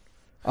again.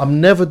 I'm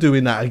never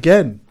doing that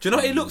again. Do you know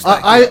what it looks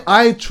like?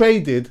 I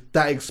traded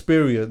that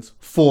experience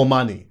for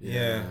money.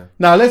 Yeah.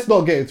 Now let's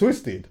not get it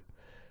twisted.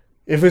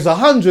 If it's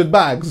 100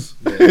 bags,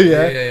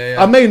 Yeah.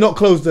 I may not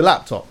close the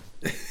laptop.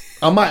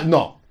 I might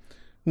not.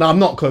 No, I'm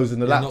not closing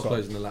the You're laptop. not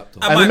closing the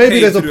laptop. I And might maybe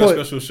pay there's to a do point-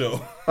 a special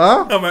show.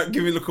 Huh? I might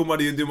give you local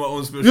money and do my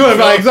own special Yeah, show.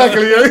 right,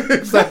 exactly, yeah,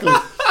 exactly.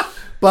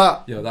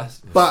 But Yo, that's.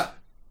 But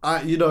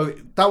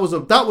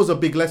that was a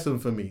big lesson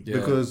for me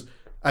because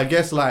I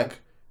guess like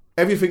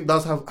everything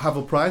does have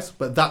a price,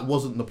 but that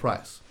wasn't the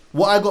price.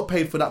 What I got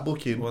paid for that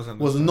booking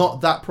was not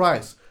that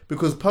price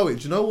because Poet.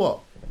 Do you know what?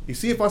 You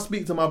see, if I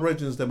speak to my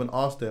brethren them and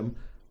ask them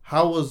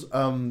how was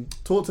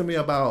talk to me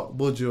about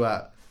Buju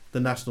at the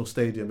National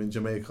Stadium in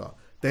Jamaica,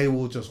 they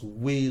will just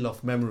wheel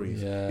off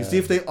memories. Yeah. You see,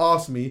 if they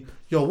ask me,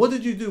 yo, what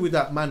did you do with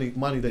that money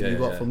that you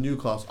got yeah. from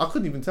Newcastle? I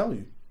couldn't even tell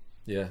you.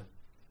 Yeah.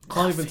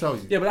 Can't even tell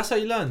you. Yeah, but that's how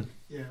you learn.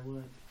 Yeah,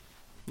 word.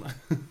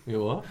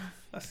 You what?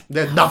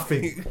 There's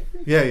nothing.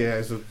 Yeah,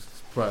 it's a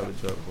private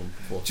joke from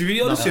before. To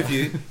be honest with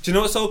you, do you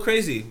know what's so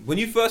crazy? When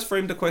you first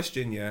framed the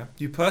question,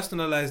 you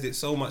personalized it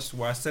so much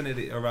where I centered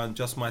it around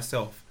just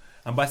myself.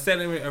 And by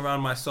centering it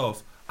around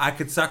myself, I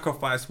could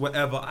sacrifice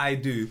whatever I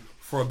do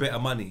for a bit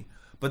of money.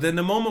 But then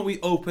the moment we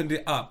opened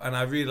it up and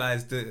I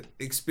realized the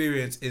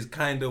experience is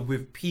kind of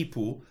with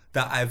people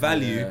that I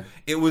value,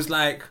 it was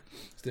like...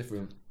 It's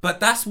different. But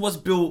that's what's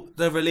built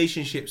the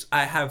relationships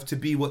I have to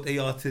be what they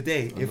are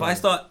today. If I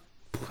start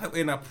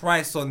putting a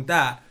price on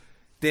that,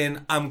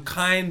 then I'm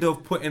kind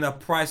of putting a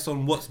price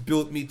on what's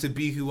built me to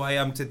be who I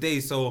am today.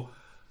 So,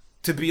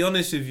 to be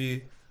honest with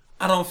you,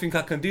 I don't think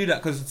I can do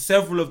that because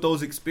several of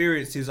those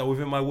experiences are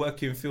within my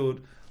working field.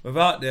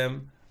 Without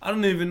them, I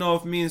don't even know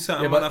if me and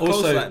certain men are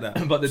close like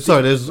that. But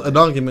So there's an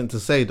argument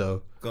to say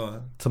though. Go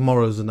on.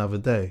 Tomorrow's another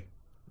day.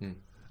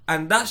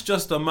 And that's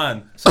just a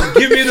man. So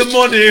give me the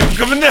money.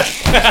 Come in there.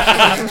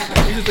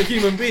 He's just a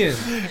human being.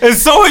 And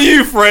so are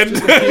you, friend.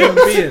 Human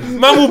being.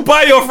 Man will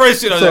buy your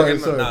friendship. Sorry, I'm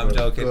bro.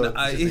 joking.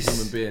 Sorry.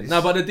 Human being.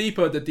 No, but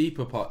the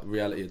deeper part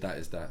reality of that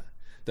is that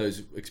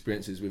those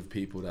experiences with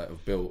people that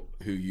have built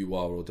who you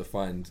are or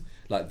defined,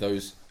 like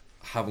those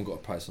haven't got a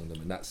price on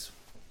them, and that's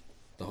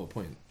the whole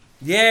point.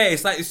 Yeah,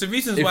 it's like it's the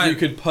reasons If why you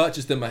could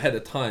purchase them ahead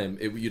of time,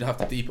 you'd have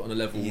to deep it on a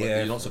level where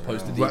you're not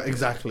supposed to deep Right, it.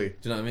 exactly.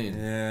 Do you know what I mean?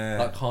 Yeah.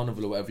 Like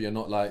Carnival or whatever, you're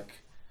not like.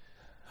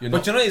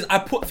 But you know what it is? I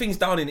put things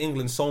down in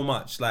England so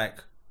much, like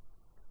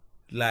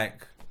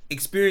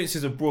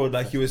experiences abroad,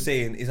 like you were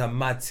saying, is a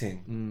mad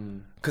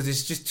thing because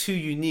it's just too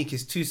unique.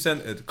 It's too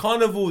centered.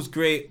 Carnival's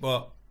great,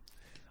 but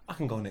I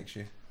can go next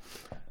year.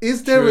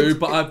 Is there? True,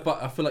 but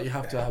I feel like you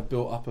have to have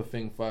built up a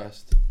thing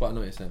first. But I know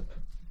what you're saying.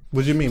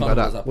 What do you mean by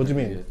Carnival's that? What do you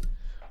happening, mean? yeah.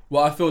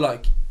 Well, I feel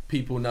like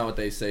people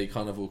nowadays say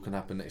Carnival can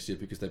happen next year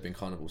because they've been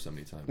Carnival so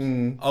many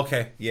times.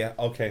 Okay, yeah,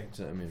 okay,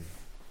 Do you know what I mean?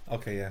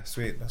 okay, yeah,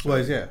 sweet. That's Well,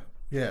 right.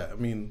 yeah. I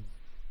mean,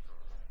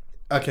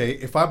 okay.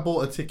 If I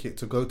bought a ticket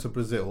to go to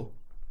Brazil,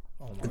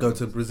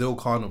 to Brazil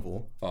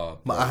Carnival,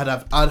 but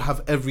I'd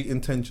have every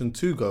intention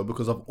to go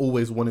because I've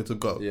always wanted to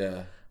go.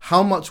 Yeah.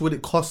 How much would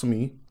it cost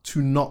me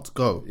to not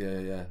go?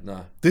 Yeah.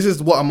 No. This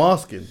is what I'm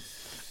asking.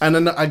 And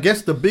then I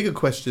guess the bigger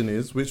question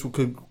is,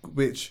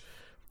 which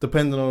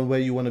depending on where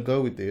you want to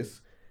go with this,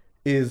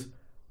 is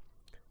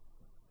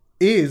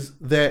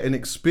there an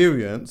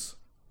experience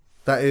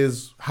that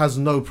has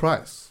no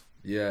price?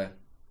 Yeah.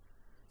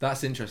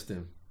 That's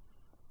interesting.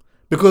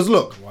 Because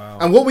look,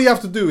 and what we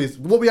have to do here.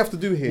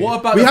 What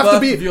about we the have birth to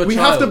be? of your We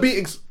have to child?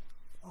 be.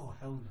 Oh,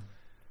 hell no.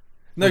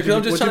 No, What do because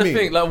I'm you- just what do trying you to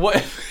mean? think.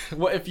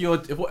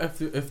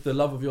 Like, if the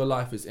love of your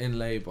life is in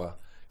labour,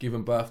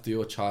 giving birth to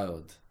your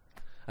child,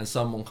 and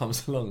someone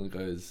comes along and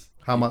goes,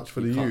 How much for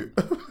the you you?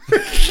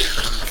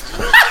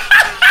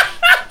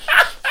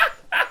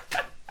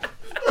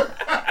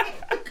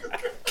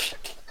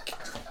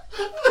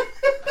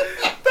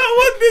 That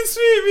one did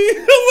sweet me.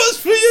 How much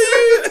for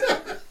you?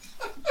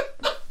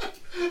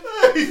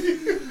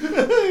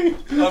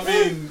 I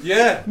mean,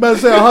 yeah. Man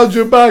say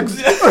 100 bags.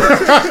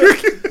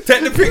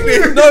 Take the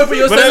picnic. No, but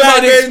you're But saying I about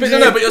like the Benji.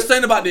 experience. No, but you're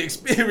saying about the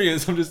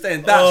experience. I'm just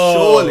saying that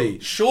Oh.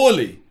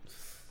 surely.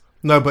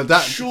 No, but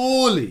that.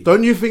 Surely.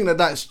 Don't you think that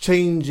that's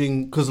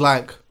changing? Because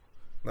like,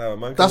 No,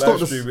 man. That's not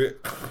the stream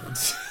it.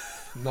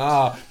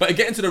 Nah, but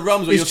getting to the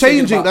realms where It's you're thinking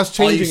changing, about, that's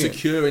changing are it. you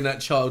securing that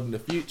child in the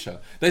future?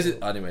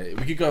 Anyway,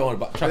 we could go on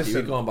about Chucky. We Listen.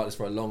 could go on about this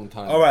for a long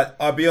time. All right,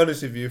 I'll be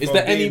honest with you. Is from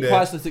there any being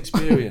priceless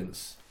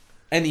experience?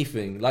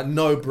 Anything like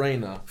no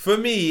brainer? For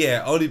me,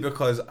 yeah, only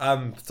because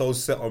I'm so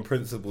set on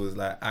principles.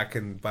 Like I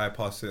can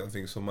bypass certain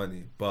things for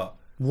money, but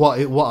what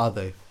are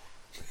they?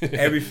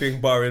 everything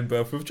barring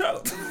birth of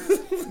child,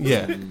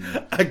 Yeah.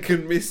 I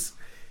can miss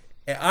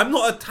I'm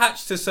not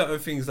attached to certain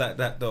things like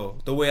that though.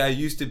 The way I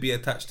used to be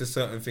attached to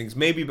certain things,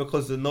 maybe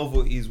because the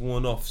novelty is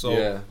worn off.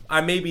 So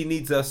I maybe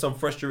need some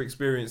fresher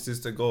experiences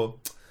to go.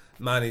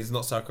 Man, he's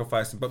not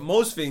sacrificing. But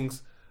most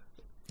things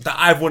that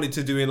I've wanted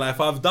to do in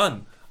life, I've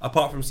done.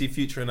 Apart from see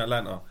Future in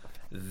Atlanta,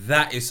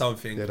 that is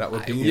something. Yeah, that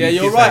would be. Yeah,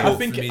 you're right. I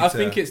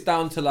think it's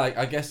down to like,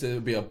 I guess it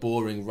would be a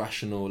boring,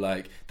 rational,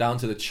 like down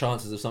to the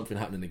chances of something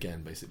happening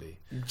again, basically.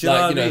 Do you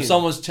know what I mean?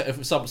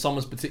 If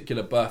someone's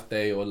particular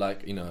birthday or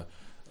like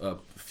a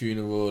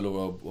funeral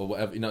or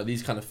whatever,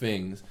 these kind of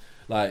things,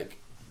 like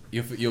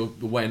you're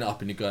weighing it up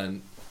and you're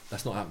going,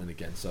 that's not happening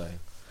again. So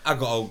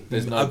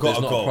there's no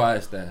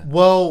prize there.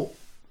 Well.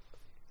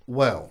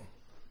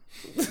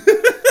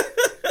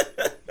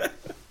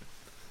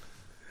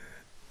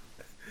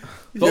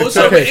 But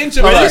also, okay. You're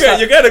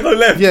going to go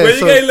left. Yeah, Where you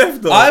going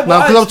left though?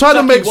 Because I'm trying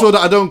to make sure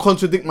that I don't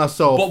contradict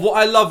myself. But what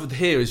I love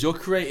here is you're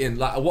creating,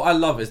 like, what I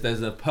love is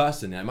there's a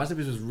person. Yeah, imagine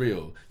if this was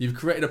real. You've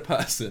created a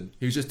person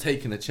who's just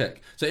taking a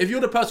check. So if you're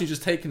the person who's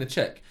just taking a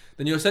check,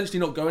 then you're essentially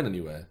not going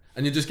anywhere,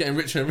 and you're just getting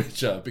richer and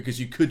richer because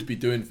you could be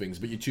doing things,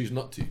 but you choose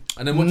not to.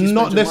 And then what do you spend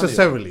your money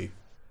on?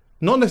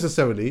 Not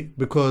necessarily,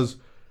 because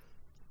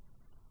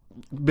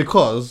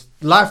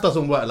life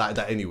doesn't work like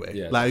that anyway.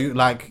 Yeah.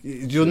 Like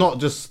you're not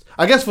just.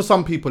 I guess for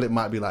some people it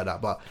might be like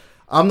that, but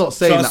I'm not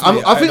saying Trust that.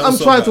 me, I think I know I'm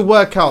trying to that.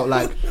 work out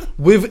like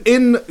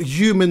within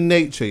human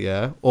nature,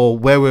 yeah, or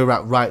where we're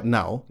at right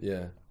now.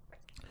 Yeah.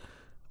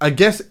 I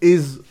guess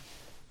is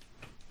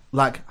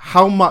like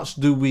how much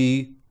do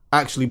we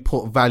actually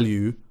put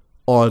value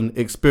on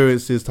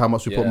experiences to how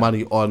much we put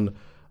money on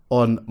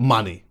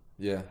money.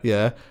 Yeah.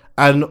 Yeah.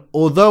 And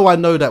although I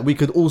know that we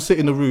could all sit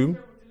in a room.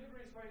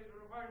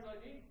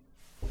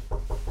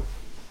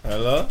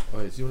 Hello?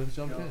 Wait, do you want to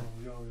jump in?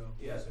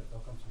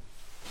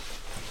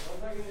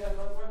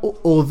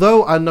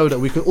 Although I know that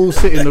we can all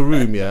sit in the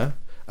room, yeah,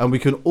 and we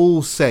can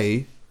all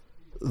say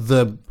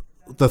the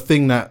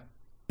thing that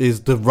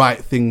is the right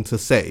thing to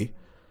say,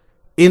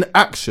 in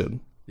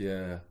action.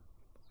 Yeah.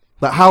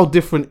 Like, how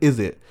different is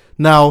it?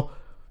 Now,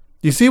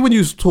 you see when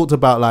you talked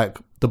about like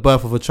the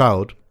birth of a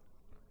child.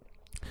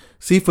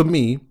 See, for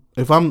me,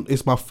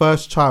 it's my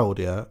first child,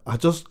 yeah, I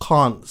just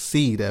can't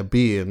see there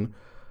being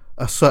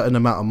a certain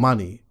amount of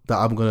money that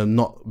I'm gonna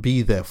not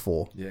be there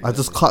for. Yeah, exactly. I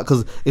just can't,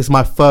 because it's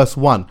my first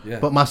one. Yeah.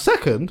 But my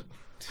second,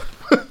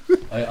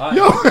 I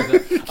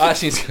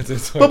actually need to go to the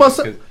toilet.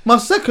 But my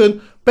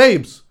second,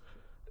 babes.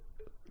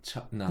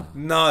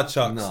 Nah,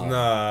 Chucks.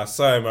 Nah.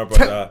 Sorry, my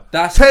brother.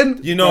 That's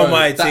 10. You know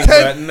my thing,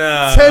 but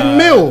nah. 10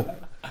 mil.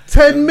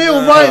 10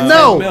 mil right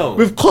now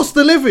with cost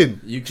of living.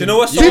 Do you know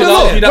what's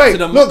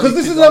look, because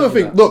this is another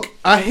thing. Look,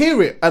 I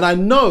hear it and I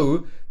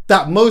know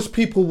that most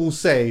people will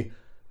say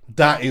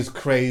that is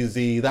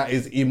crazy, that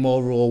is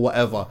immoral or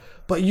whatever.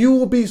 But you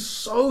will be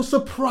so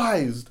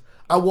surprised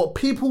at what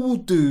people will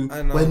do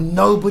when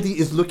nobody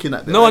is looking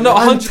at them. No, not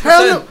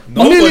 100%.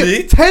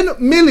 Nobody. 10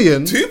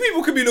 million. 2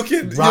 people could be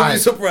looking. Right. You'll be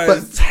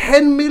surprised. But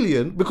 10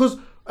 million, because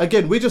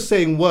again, we're just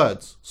saying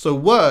words. So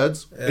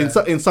words in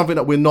something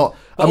that we're not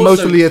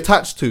emotionally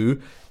attached to,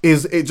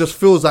 it just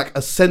feels like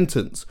a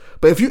sentence.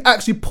 But if you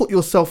actually put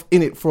yourself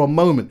in it for a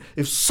moment,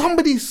 if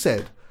somebody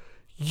said,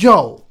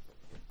 yo,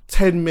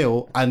 10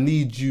 mil, I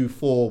need you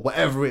for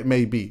whatever it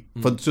may be,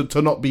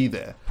 to not be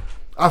there.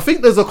 I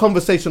think there's a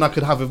conversation I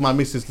could have with my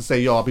missus to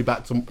say, yo, I'll be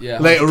back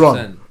later 100%.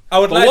 on. I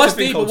would like to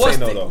think I would say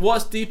no, though.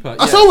 What's deeper?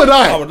 So would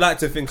I. I would like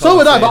to think so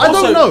would I, but I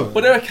don't know.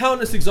 But there are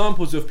countless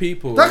examples of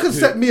people that can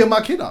set me and my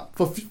kid up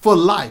for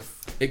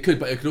life. It could,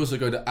 but it could also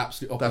go the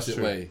absolute opposite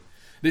way.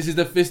 This is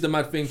the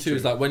mad thing too.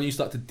 Is like when you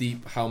start to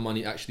deep how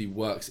money actually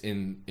works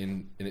in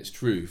its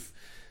truth,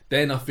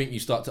 then I think you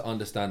start to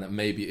understand that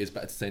maybe it is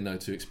better to say no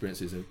to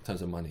experiences in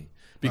terms of money.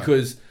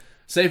 Because,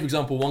 say for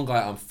example, one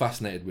guy I'm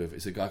fascinated with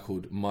is a guy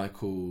called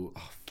Michael.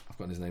 Oh, I've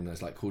forgotten his name now.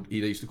 It's like they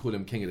used to call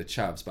him King of the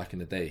Chavs back in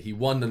the day. He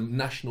won the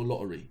national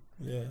lottery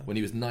when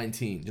he was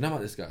 19. Do you know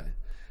about this guy?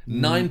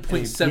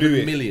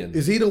 9.7 million.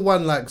 Is he the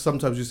one like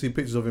sometimes you see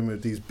pictures of him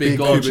with these big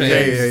gold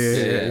chains?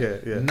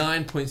 Yeah.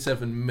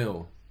 9.7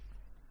 mil.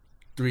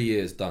 3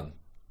 years done.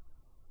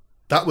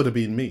 That would have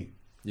been me.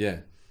 Yeah.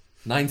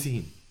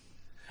 19.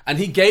 And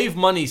he gave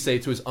money, say,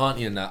 to his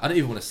auntie and that. I don't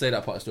even want to say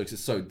that part of the story because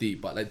it's so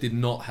deep, but like did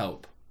not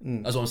help.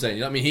 That's what I'm saying.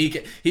 You know what I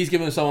mean? He's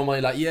giving someone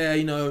money like,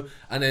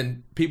 and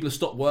then people have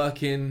stopped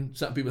working.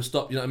 Certain people have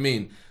stopped, you know what I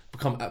mean?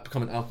 Become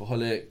an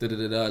alcoholic,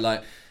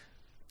 like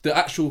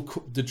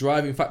the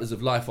driving factors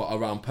of life are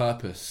around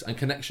purpose and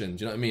connection.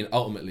 Do you know what I mean?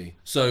 Ultimately.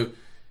 So,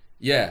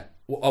 yeah.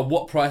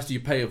 What price do you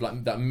pay of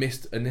like that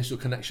missed initial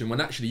connection when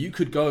actually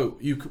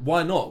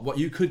why not?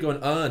 You could go and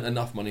earn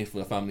enough money for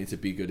the family to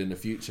be good in the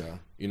future,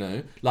 you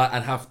know, like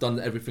and have done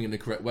everything in the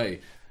correct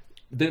way.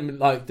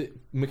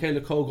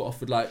 Michaela Cole got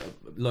offered like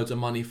loads of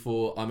money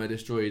for I May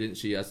Destroy You, didn't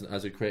she? As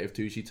a creative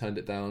too, she turned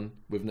it down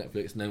with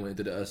Netflix, and then went and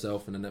did it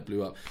herself, and then that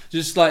blew up.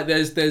 Just like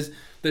there's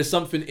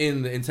something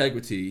in the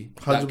integrity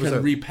 100%. That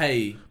can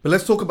repay. But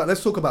let's talk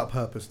about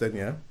purpose then,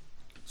 yeah.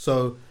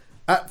 So,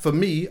 for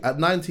me, at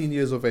 19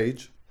 years of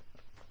age.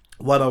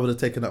 One, I would have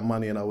taken that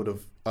money and I would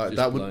have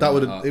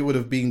it would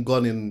have been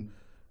gone in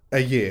A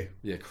year.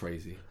 Yeah,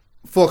 crazy.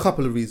 For a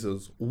couple of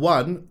reasons.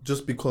 One,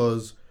 just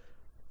because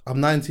I'm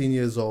 19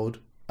 years old,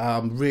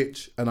 I'm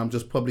rich, and I'm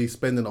just probably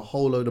spending a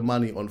whole load of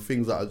money on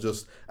things that are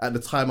just, at the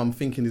time I'm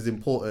thinking is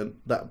important,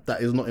 that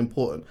is not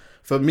important.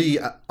 For me,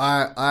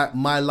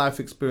 my life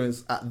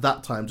experience at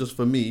that time, just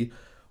for me,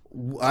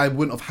 I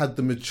wouldn't have had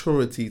the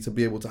maturity to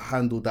be able to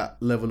handle that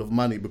level of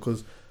money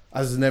because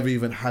I just never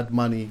even had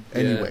money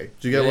anyway.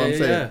 Do you get what I'm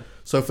saying? Yeah.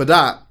 So for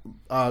that,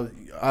 I'll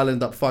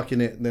end up fucking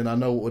it, and then I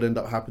know what would end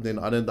up happening.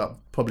 I'd end up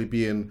probably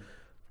being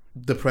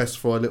depressed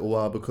for a little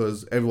while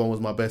because everyone was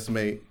my best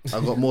mate. I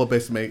got more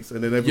best mates,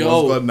 and then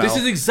everyone's gone now. This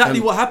is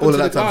exactly what happened to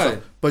the guy.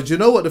 But you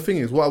know what the thing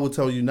is? What I will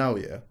tell you now,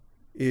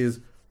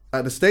 is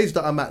at the stage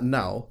that I'm at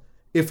now,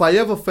 if I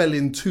ever fell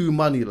into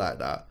money like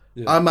that,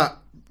 I'm at,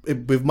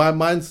 with my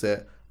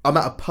mindset, I'm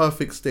at a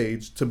perfect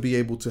stage to be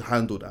able to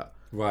handle that.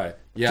 Right.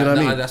 Yeah. Do you know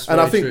what I mean? That's and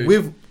I think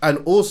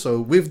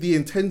true. with the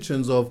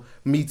intentions of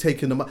me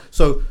taking the money.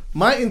 So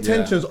my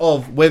intentions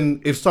of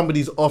if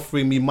somebody's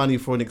offering me money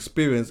for an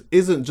experience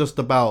isn't just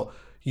about,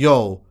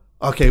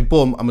 okay,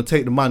 boom, I'm gonna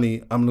take the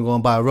money, I'm gonna go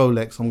and buy a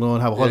Rolex, I'm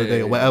gonna have a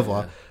holiday or whatever.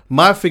 Yeah.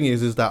 My thing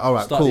is that, all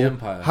right, start cool.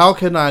 How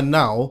can I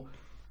now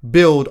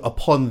build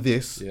upon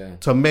this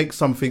to make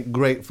something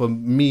great for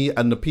me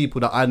and the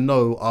people that I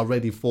know are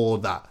ready for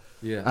that?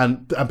 Yeah,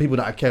 and people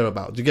that I care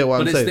about. Do you get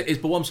what I'm saying?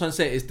 But what I'm trying to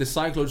say is the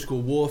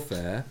psychological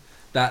warfare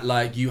that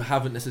like you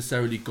haven't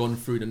necessarily gone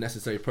through the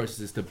necessary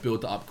processes to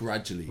build that up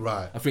gradually.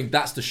 Right. I think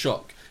that's the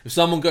shock. If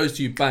someone goes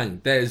to you,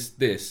 bang, there's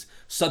this.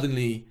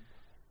 Suddenly,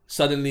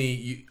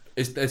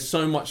 there's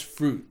so much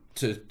fruit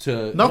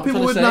to. Now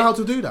people wouldn't know how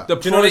to do that.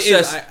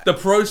 The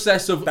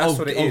process of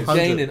gaining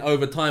 100.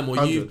 over time, or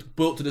 100. you've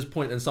built to this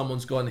point, and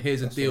someone's gone,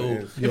 here's a deal.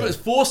 If it's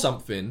for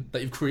something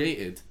that you've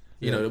created.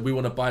 You know, we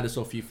want to buy this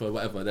off you for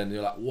whatever, then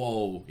you're like,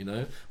 whoa, you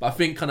know? But I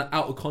think kind of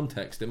out of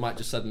context, it might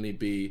just suddenly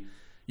be,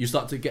 you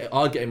start to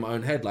I'll get in my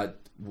own head, like,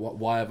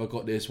 why have I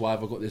got this? Why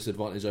have I got this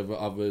advantage over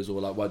others? Or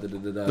like, why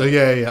da-da-da-da?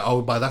 Yeah.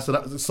 Oh, but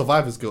that's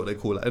survivor's guilt, they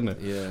call it, isn't it?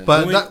 Yeah.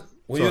 But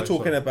when you're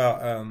talking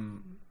about,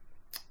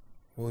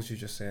 what was you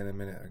just saying a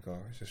minute ago?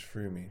 It just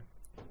threw me.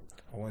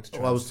 I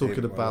was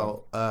talking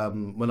about,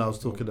 when I was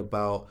talking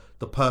about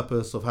the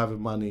purpose of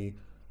having money.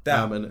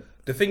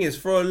 The thing is,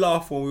 for a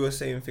laugh, when we were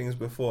saying things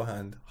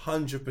beforehand,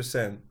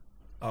 100%,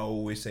 I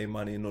always say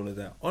money and all of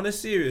that. On a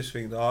serious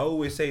thing, though, I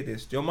always say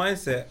this: your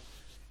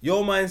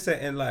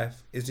mindset in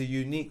life is a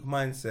unique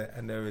mindset,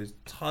 and there is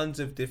tons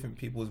of different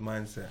people's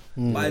mindset.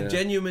 But I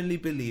genuinely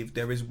believe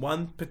there is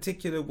one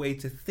particular way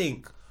to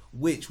think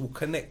which will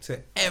connect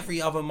to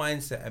every other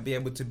mindset and be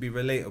able to be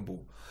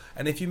relatable.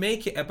 And if you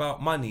make it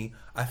about money,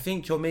 I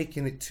think you're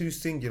making it too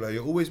singular.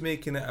 You're always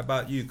making it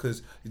about you,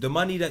 because the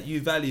money that you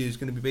value is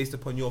going to be based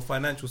upon your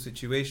financial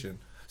situation.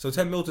 So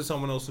 10 mil to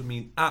someone else would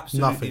mean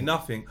absolutely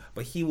nothing,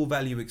 but he will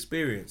value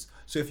experience.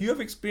 So if you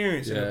have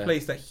experience in a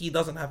place that he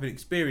doesn't have an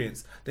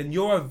experience, then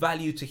you're of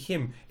value to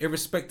him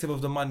irrespective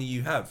of the money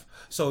you have.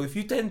 So if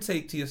you then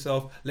take to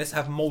yourself, let's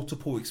have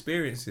multiple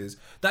experiences,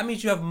 that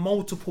means you have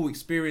multiple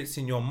experience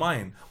in your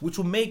mind, which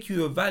will make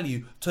you of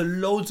value to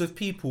loads of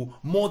people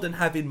more than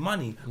having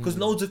money, because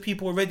loads of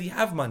people already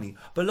have money,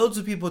 but loads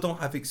of people don't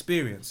have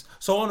experience.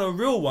 So on a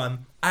real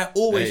one, I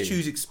always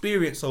choose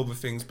experience over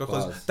things,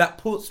 because that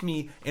puts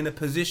me in a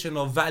position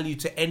of value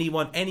to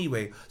anyone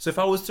anyway. So if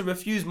I was to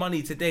refuse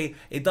money today,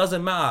 it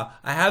doesn't matter.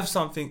 I have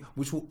something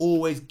which will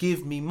always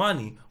give me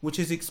money, which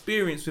is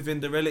experience within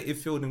the relative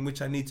field in which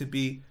I need to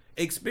be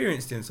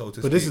experienced in, so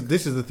to speak. But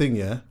this is the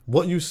thing,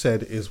 What you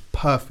said is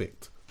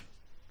perfect.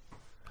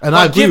 And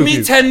I agree give with me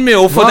you. 10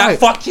 mil for that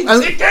fucking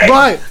ticket.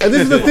 Right, and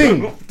this is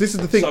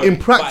the thing. In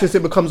practice,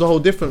 it becomes a whole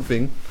different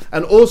thing.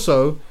 And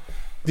also,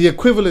 the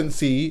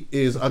equivalency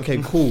is, okay,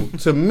 cool.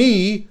 To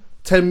me,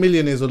 10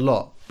 million is a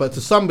lot. But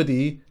to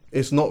somebody,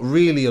 it's not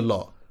really a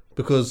lot.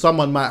 Because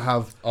someone might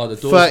have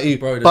 30.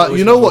 But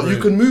you know what? You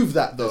can move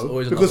that,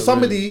 though. Because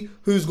somebody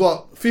who's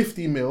got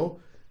 50 mil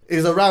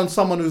is around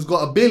someone who's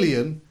got a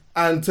billion.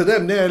 And to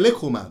them, they're a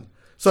little man.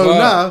 So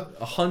now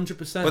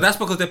 100%. But that's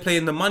because they're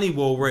playing the money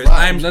war, where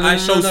I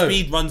Show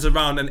Speed runs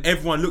around and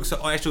everyone looks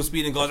at I Show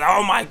Speed and goes,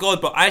 "Oh my god!"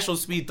 But I Show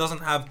Speed doesn't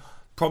have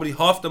probably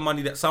half the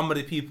money that some of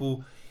the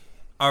people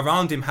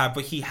around him have,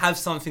 but he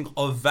has something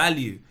of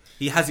value.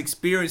 He has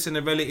experience in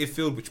the relative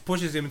field, which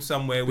pushes him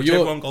somewhere, which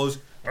everyone goes,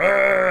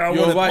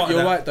 You're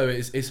right though.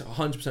 It's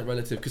 100%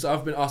 relative, because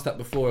I've been asked that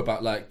before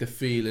about like the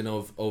feeling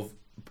of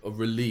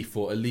relief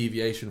or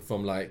alleviation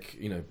from, like,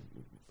 you know,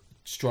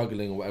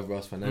 struggling or whatever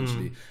else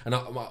financially. And I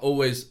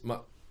always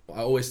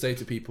say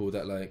to people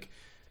that, like,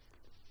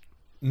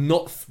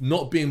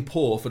 not being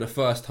poor for the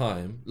first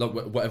time, like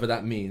whatever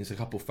that means, a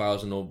couple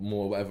thousand or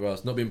more, whatever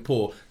else, not being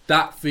poor,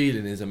 that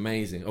feeling is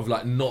amazing, of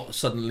like not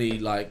suddenly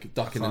like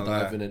ducking and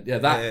diving and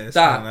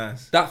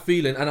that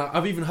feeling. And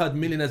I've even heard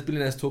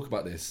billionaires talk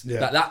about this.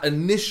 That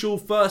initial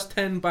first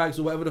 10 bags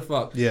or whatever the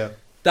fuck.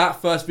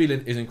 That first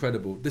feeling is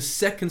incredible. The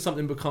second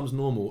something becomes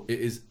normal, it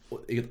is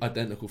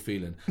identical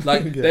feeling.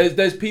 Like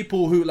there's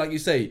people who, like you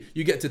say,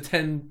 you get to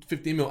 10,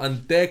 15 mil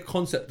and their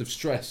concept of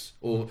stress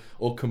or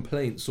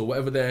complaints or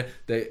whatever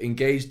they're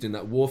engaged in,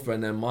 that warfare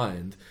in their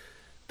mind,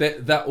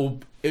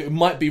 it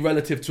might be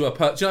relative to a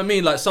per. Do you know what I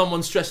mean? Like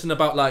someone stressing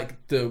about like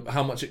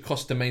how much it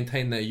costs to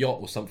maintain their yacht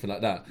or something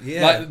like that.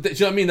 Yeah. Like, do you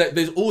know what I mean? Like,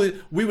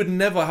 we would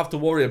never have to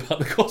worry about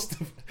the cost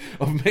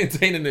of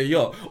maintaining a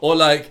yacht, or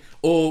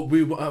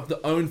we would have to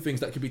own things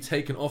that could be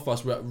taken off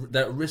us.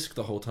 They're at risk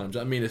the whole time. Do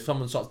you know what I mean? If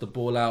someone starts to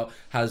ball out,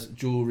 has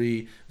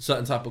jewelry,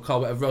 certain type of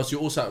car, whatever else,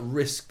 you're also at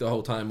risk the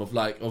whole time of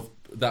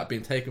that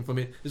being taken from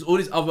you. There's all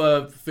these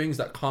other things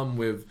that come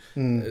with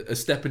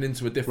stepping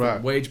into a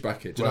different wage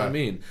bracket. Do you know what I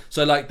mean?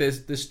 So like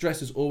the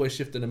stress is always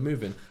shifting and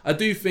moving. I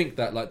do think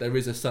that like there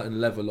is a certain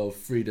level of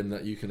freedom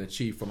that you can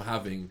achieve from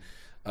having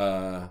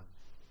a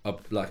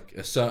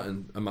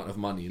certain amount of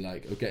money,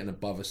 like or getting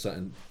above a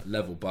certain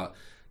level. But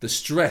the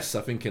stress,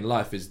 I think, in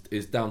life is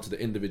down to the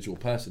individual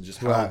person, just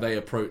how they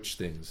approach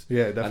things,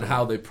 and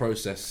how they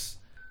process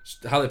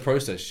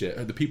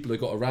shit, the people they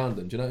got around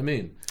them. Do you know what I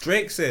mean?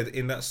 Drake said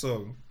in that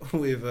song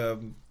with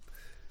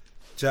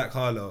Jack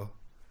Harlow,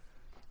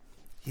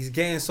 he's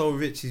getting so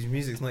rich his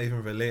music's not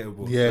even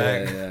relatable.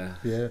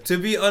 Yeah. To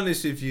be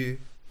honest with you,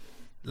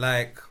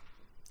 like,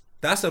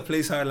 that's a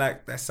place I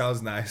like that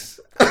sounds nice.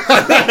 Right.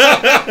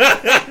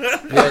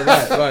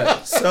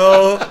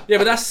 So yeah,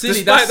 but that's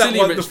silly. That's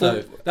silly rich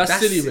though. That's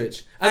silly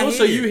rich. And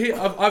also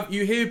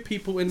you hear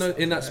people in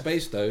that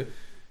space though,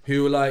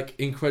 who are like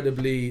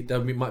incredibly, they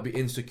might be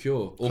insecure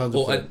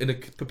or in a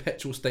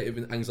perpetual state of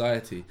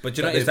anxiety. But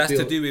do you know if that's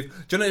to do with?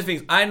 Do you know the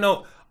things? I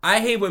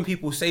hear when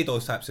people say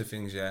those types of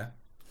things, yeah,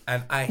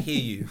 and I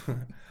hear you.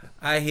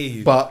 I hear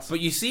you. But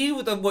you see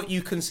what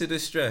you consider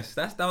stress,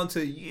 that's down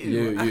to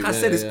you. Like I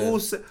said, it's all.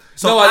 So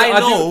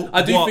no,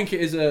 I do think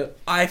it is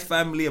my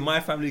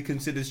family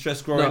considered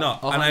stress growing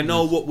up, and I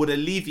know what would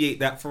alleviate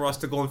that for us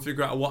to go and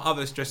figure out what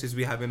other stresses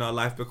we have in our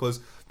life,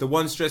 because the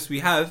one stress we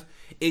have,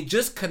 it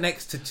just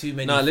connects to too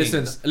many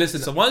things.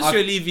 Listen. So once you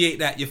alleviate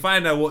that, you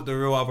find out what the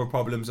real other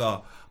problems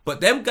are.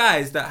 But them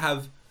guys that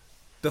have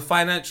the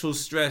financial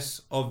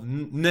stress of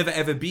never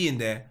ever being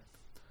there,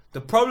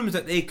 the problems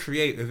that they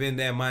create within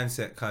their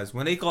mindset, cause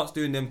when they start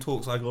doing them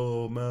talks like,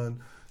 oh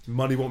man,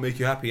 money won't make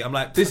you happy. I'm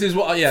like, this is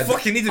what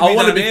fucking need to be. I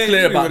want to be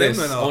clear about this.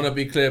 I want to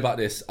be clear about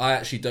this. I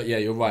actually don't. Yeah,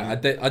 you're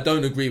right. I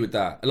don't agree with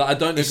that. Like I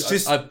don't. It's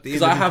just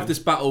because I have this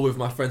battle with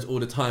my friends all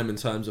the time in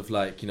terms of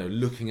like, you know,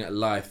 looking at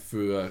life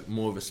through a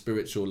more of a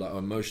spiritual, like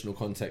emotional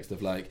context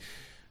of like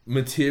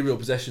material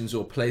possessions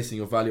or placing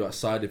your value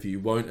outside of you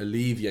won't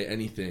alleviate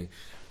anything,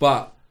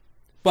 but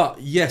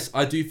yes,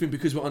 I do think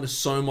because we're under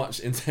so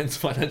much intense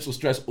financial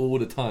stress all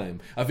the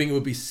time, I think it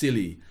would be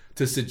silly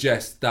to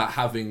suggest that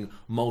having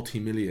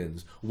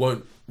multi-millions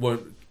won't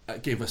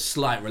give a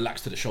slight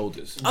relax to the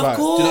shoulders. Of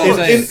course, do you know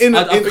what I'm saying?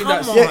 I think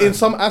that's in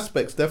some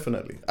aspects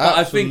definitely.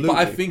 I think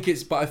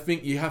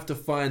you have to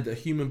find, a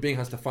human being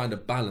has to find a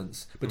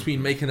balance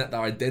between making that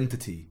their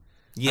identity.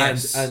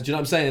 Yes, and do you know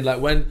what I'm saying?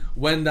 Like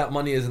when that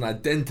money is an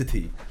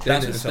identity,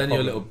 then it's a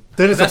problem.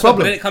 Then it's a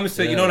problem. When it comes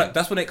to, you know, like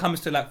that's when it comes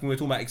to like when we're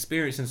talking about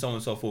experience and so on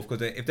and so forth.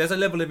 Because if there's a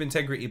level of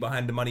integrity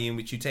behind the money in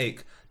which you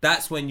take,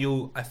 that's when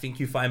I think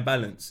you find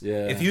balance.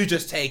 Yeah. If you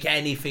just take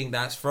anything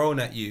that's thrown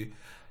at you,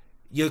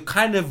 you're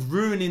kind of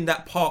ruining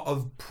that part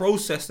of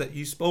process that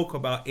you spoke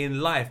about in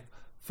life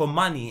for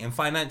money and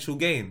financial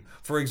gain.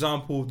 For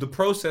example, the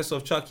process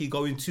of Chucky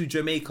going to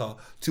Jamaica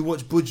to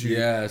watch Buju.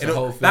 Yeah, it's a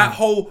whole thing. That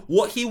whole,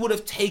 what he would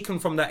have taken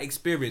from that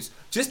experience,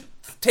 just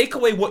take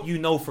away what you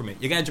know from it.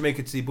 You're going to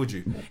Jamaica to see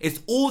Buju. It's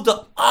all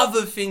the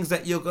other things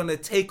that you're going to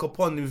take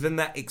upon within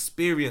that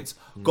experience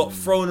got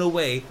thrown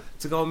away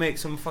to go make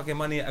some fucking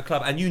money at a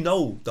club. And you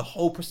know the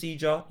whole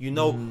procedure. You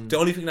know the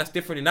only thing that's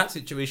different in that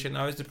situation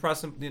now is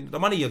the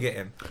money you're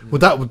getting.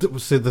 Well,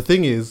 so the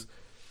thing is,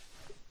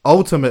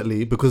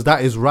 ultimately, because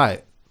that is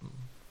right,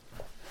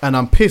 and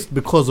I'm pissed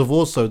because of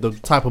also the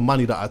type of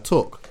money that I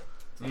took.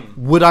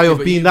 Would I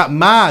have been that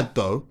mad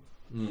though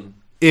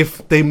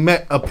if they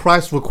met a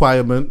price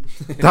requirement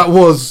that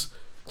was?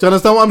 Do you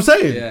understand what I'm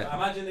saying? Yeah.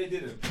 Imagine they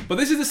didn't. But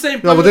this is the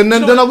same. No, but then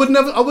I would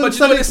never. I wouldn't. But you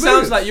know what it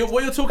sounds like?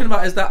 What you're talking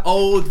about is that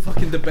old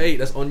fucking debate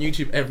that's on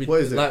YouTube every.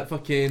 What is it? Like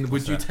fucking,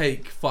 would you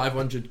take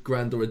 500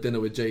 grand or a dinner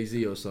with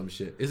Jay-Z or some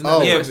shit? Isn't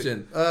that the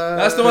question?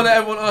 That's the one that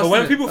everyone asks. But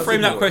when people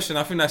frame that question,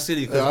 I think that's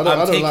silly because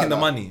I'm taking the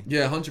money.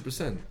 Yeah,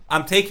 100%.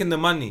 I'm taking the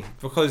money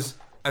because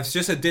it's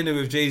just a dinner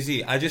with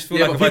Jay-Z. I just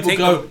feel like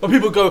but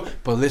people go.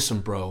 But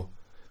listen, bro.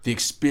 The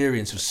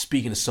experience of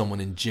speaking to someone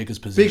in Jigga's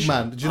position. Big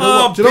man. Do you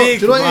know what? Do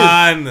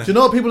you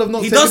know what people have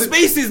not? He does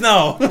spaces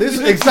now.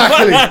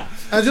 Exactly. And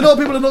do you know what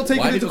people have not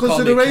taken into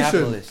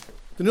consideration? Do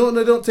you know what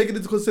they don't take it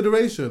into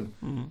consideration?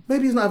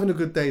 Maybe he's not having a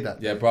good day that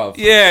day. Yeah, bro.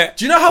 Yeah.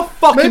 Do you know how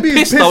fucking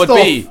pissed I would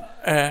be?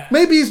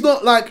 Maybe he's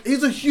not like,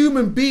 he's a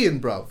human being,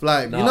 bruv.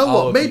 Like, you know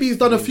what? Maybe he's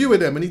done a few of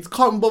them and he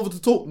can't bother to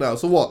talk now.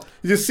 So what?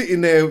 He's just sitting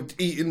there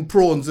eating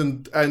prawns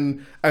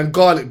and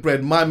garlic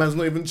bread. My man's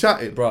not even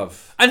chatting,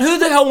 bruv. And who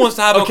the hell wants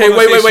to have a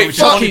conversation? Wait,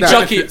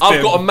 Chucky,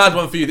 I've got a mad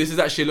one for you. This is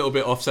actually a little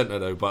bit off centre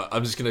though, but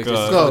I'm just gonna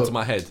come into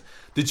my head.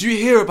 Did you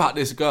hear about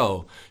this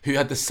girl who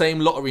had the same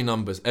lottery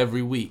numbers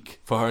every week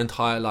for her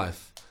entire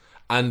life?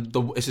 And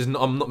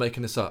I'm not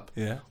making this up.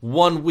 Yeah.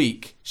 1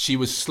 week she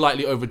was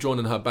slightly overdrawn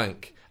in her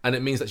bank. and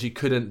it means that she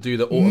couldn't do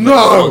the automatic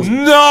No! ones.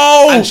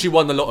 No! And she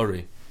won the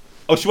lottery.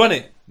 Oh, she won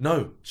it.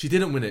 No, she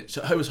didn't win it.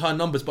 It was her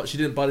numbers, but she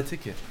didn't buy the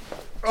ticket.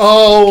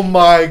 Oh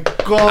my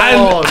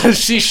god! And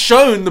she's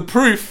shown the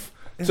proof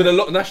to the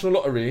National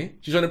Lottery.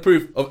 She's shown the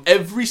proof of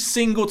every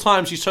single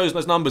time she's chosen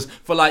those numbers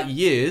for like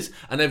years,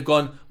 and they've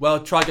gone, well,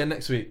 try again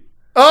next week.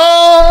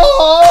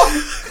 Oh!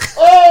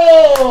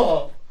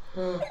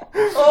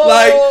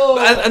 Like,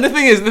 and the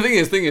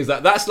thing is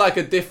that that's like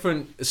a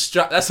different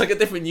that's like a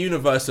different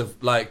universe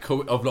of like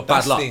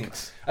bad luck.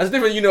 Stinks. That's a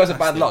different universe of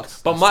bad luck.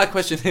 stinks. But my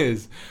question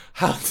is,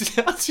 how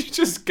do you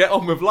just get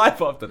on with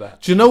life after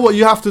that? Do you know what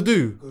you have to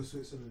do? Go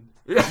Switzerland.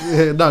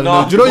 Yeah,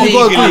 no. Do you know what you've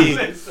got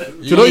to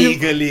do? Do you know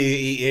Legally,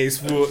 EA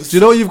Sports. Do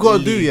you know what you've got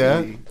to do?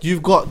 Yeah,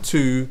 you've got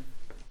to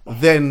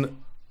then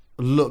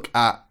look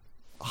at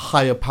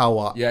higher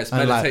power. Yeah, it's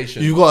and, like,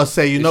 meditation. you've got to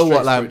say, you It's know straight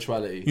what, like,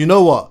 spirituality. you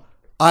know what,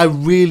 I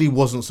really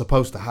wasn't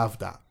supposed to have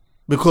that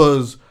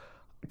because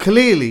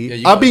clearly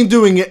you I've got- been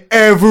doing it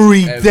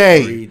every Every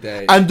day,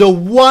 day. and the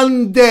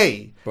one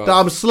day Bro. that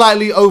I'm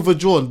slightly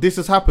overdrawn, this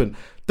has happened.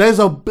 There's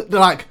a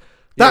like.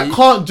 That you-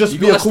 can't just you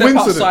be a gotta step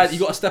coincidence. outside- you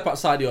got to step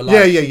outside your life.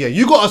 Yeah.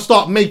 You got to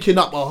start making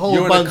up a whole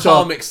You're in a bunch of.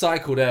 karmic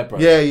cycle there, bro.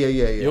 Yeah.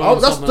 You're Oh,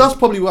 on that's something-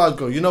 probably where I'd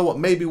go. You know what?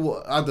 Maybe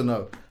I don't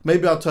know.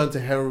 Maybe I'll turn to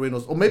heroin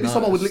or maybe No,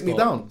 someone would lick me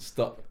stop, down.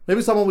 Stop.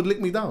 Maybe someone would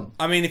lick me down.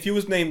 I mean, if you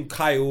was named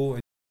Kyle,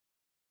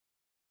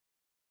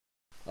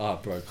 Ah,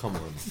 bro, come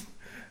on.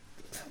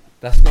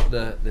 That's not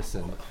the.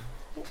 Listen.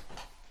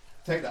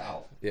 Take that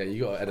out. Yeah,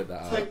 you gotta edit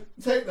that out.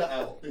 Take that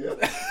out. Yeah.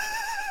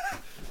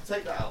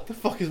 Take that out. What the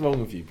fuck is wrong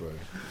with you, bro?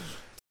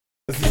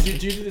 do you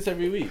do this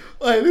every week?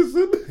 Hey,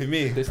 listen.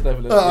 me. This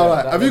level of. All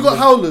right. that Have you level got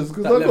howlers?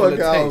 Because that I've got to level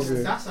get of out of taste.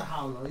 here. That's a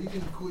howler. You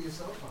can call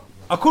yourself out.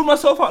 I called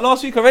myself out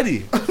last week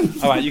already.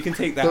 All right, you can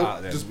take that Don't-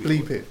 out then. just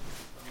bleep it.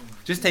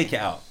 Just take it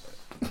out.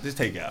 Just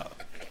take it out.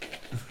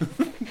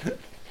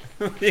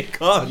 You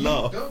can't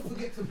laugh. Don't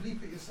forget to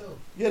bleep it yourself.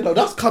 Yeah, no,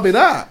 that's coming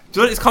out. Do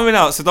you know what? It's coming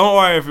out, so don't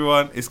worry,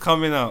 everyone. It's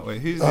coming out.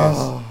 Wait, who's this?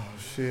 Oh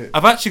shit.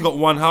 I've actually got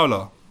one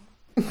howler.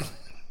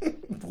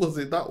 Was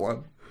it that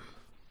one?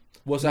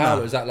 What's a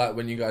howler? Is that like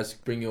when you guys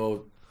bring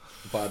your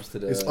vibes to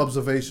the. It's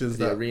observations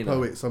the that arena.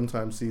 poet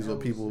sometimes sees or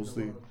people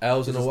see.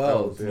 L's in the Just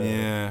world? L's,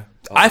 Yeah.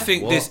 Oh, I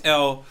think what? this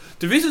L.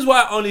 The reasons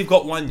why I only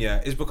got one,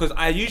 is because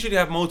I usually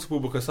have multiple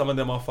because some of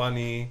them are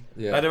funny.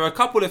 Yeah. Like, there are a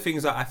couple of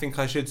things that I think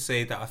I should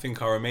say that I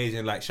think are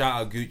amazing. Like, shout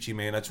out Gucci,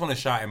 man. I just want to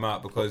shout him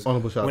out because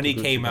Honourable shout when out he to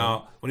Gucci, came man.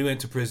 out, when he went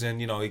to prison,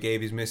 he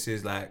gave his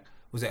missus, like,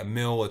 was it $1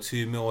 mil or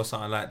 $2 mil or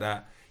something like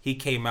that? He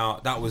came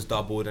out, that was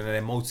doubled, and then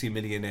they're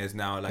multi-millionaires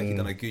now. Like, he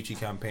done a Gucci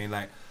campaign.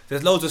 Like,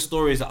 there's loads of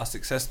stories that are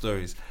success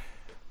stories.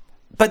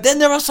 But then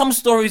there are some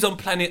stories on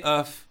planet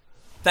Earth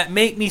that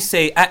make me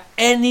say, at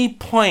any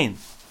point,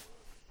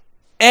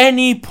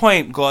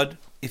 God,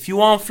 if you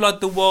want to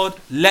flood the world,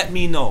 let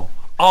me know.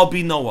 I'll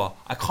be Noah.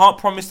 I can't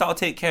promise that I'll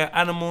take care of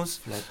animals,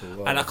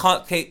 and I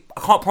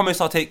can't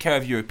promise I'll take care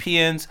of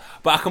Europeans,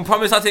 but I can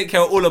promise I'll take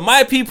care of all of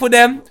my people,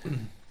 them,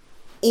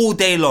 all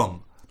day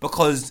long.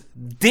 Because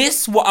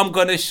this, what I'm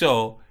gonna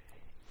show,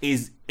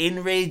 is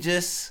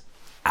enrageous,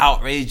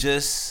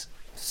 outrageous,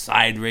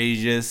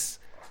 side-rageous.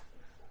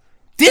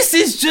 This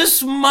is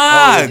just Oh,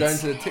 mad. we're going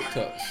to the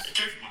TikToks.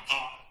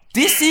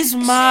 This is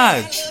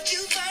mad.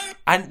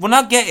 And when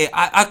I get it,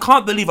 I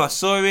can't believe I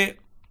saw it.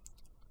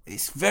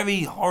 It's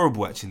very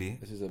horrible, actually.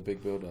 This is a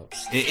big build up.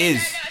 It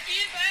is.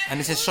 And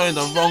it's just showing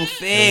the wrong You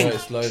thing. know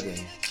it's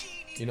loading.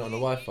 You're not on the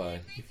Wi-Fi.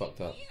 You fucked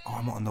up. Oh,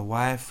 I'm not on the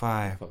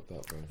Wi-Fi. Fucked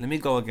up, bro. Let me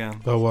go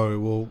again. Don't worry,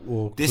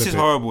 we'll This clip is it.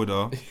 horrible,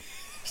 though.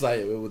 It's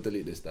like, we'll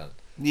delete this down.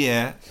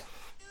 Yeah.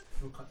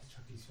 We'll cut to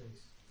Chucky's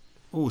face.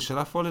 Oh, should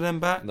I follow them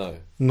back? No.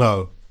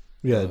 No.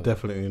 Yeah,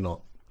 definitely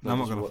not. No, I'm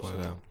not just going to watch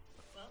follow it. them.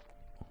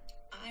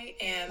 I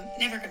am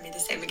never going to be the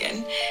same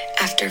again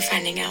after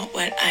finding out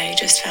what I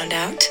just found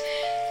out.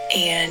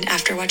 And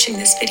after watching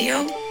this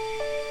video,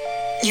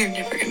 you're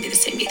never going to be the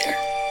same either.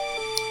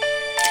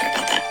 Sorry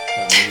about that.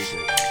 That music.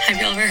 Have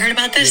you all ever heard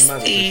about this? You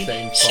imagine The the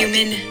same part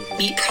Human of the music.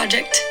 Meat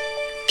Project?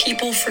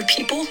 People for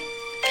People?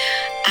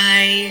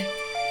 I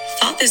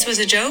thought this was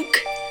a joke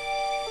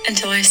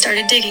until I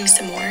started digging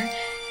some more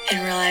and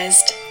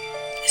realized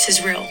this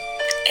is real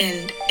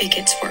and it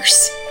gets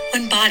worse.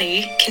 One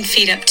body can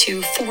feed up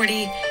to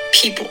 40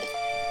 people.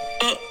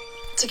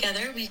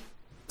 Together, we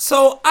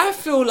So I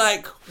feel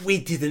like we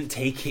didn't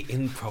take it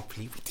in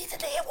properly. We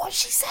didn't hear what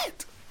she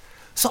said.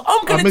 So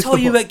I'm going to missed tell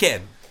the you part.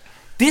 again.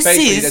 This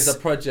Basically, is... there's a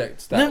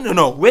project that.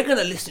 No. We're going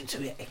to listen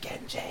to it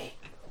again, Jay.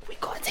 We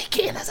got to take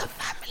it in as a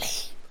family.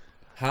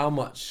 How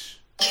much?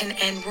 can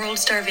end world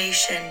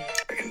starvation.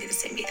 We're gonna be the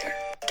same either.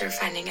 After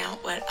finding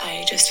out what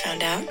I just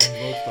found out,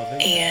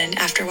 and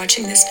after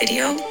watching this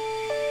video,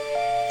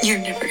 you're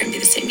never gonna be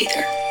the same either.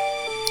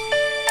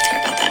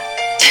 Sorry about that.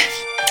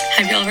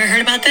 Have you all ever heard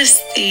about this?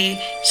 The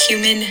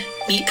Human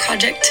Meat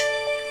Project?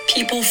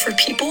 People for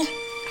People?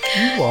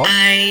 What?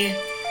 I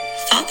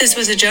thought this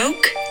was a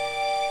joke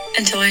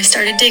until I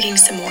started digging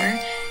some more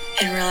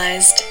and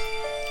realized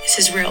this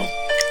is real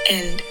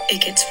and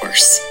it gets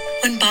worse.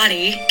 One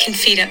body can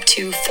feed up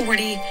to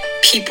 40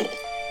 people.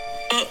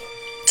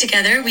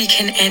 Together, we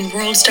can end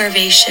world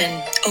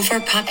starvation,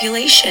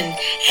 overpopulation,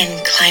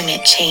 and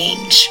climate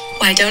change.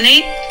 Why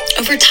donate?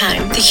 Over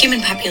time, the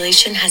human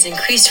population has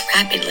increased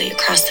rapidly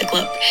across the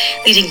globe,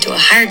 leading to a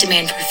higher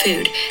demand for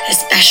food,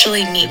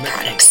 especially meat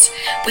products.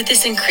 With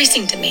this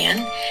increasing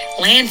demand,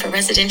 land for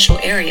residential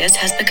areas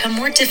has become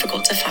more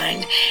difficult to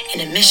find,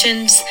 and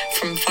emissions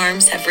from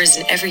farms have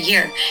risen every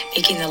year,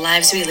 making the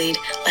lives we lead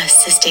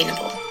less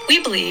sustainable.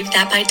 We believe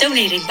that by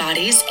donating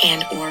bodies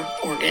and or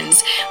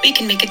organs, we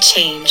can make a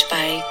change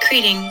by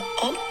creating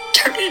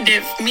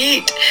alternative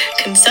meat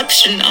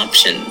consumption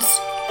options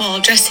while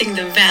addressing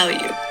the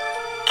value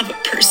of a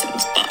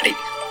person's body.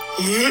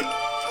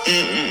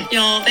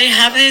 Y'all, they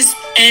have this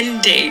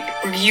end date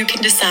where you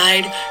can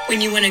decide when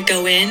you want to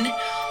go in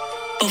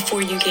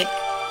before you get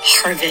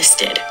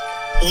harvested.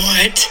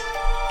 What?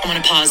 I'm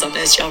going to pause on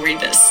this. Y'all read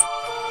this.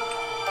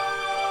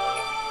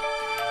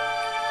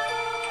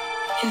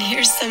 And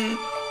here's some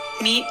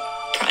meat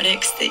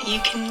products that you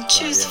can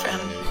choose from.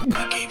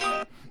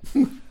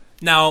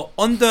 Now,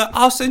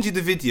 I'll send you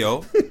the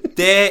video.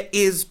 There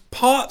is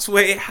parts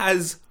where it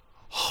has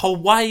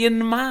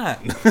Hawaiian man.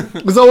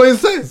 That's all it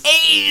says.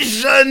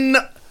 Asian,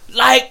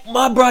 like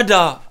my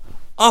brother,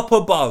 up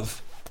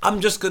above. I'm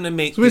just going to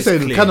make So we're this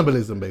saying clear.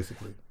 cannibalism,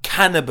 basically.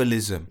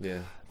 Cannibalism. Yeah.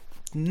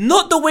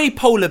 Not the way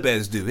polar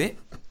bears do it.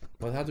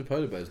 Well, how do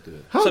polar bears do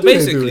it? How So do they do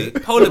basically,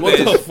 it? polar What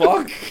the bears...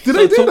 fuck? Do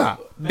they do that?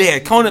 Yeah,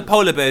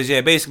 polar bears,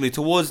 yeah, basically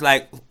towards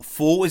like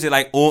fall, is it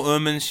like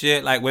autumn and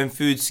shit? Like when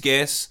food's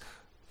scarce,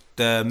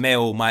 the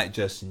male might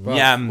just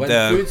yam when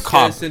the food's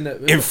cub scarce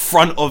in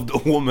front of the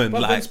woman.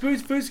 But like, when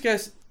food's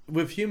scarce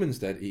with humans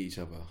that eat each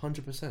other,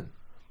 100%.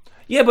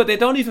 yeah, but they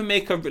don't even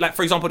make a, like,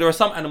 for example, there are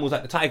some animals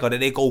like the tiger that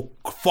they go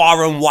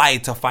far and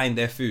wide to find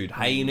their food.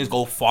 Hyenas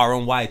go far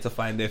and wide to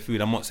find their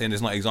food. I'm not saying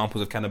there's not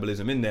examples of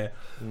cannibalism in there.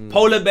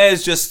 Polar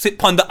bears just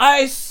sit on the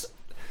ice.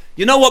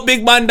 You know what,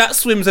 big man, that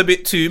swims a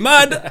bit too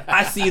mad.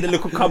 I see the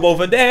little cub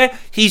over there.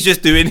 He's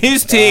just doing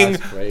his thing.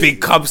 crazy.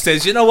 Big cub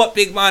says, you know what,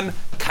 big man,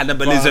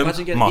 cannibalism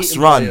Imagine getting must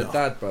eaten by run. your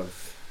dad, bro.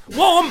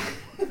 Well,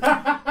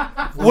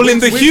 well, in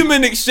the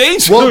human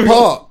exchange. What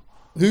part?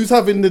 Who's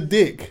having the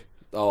dick?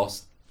 Oh,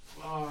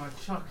 Oh,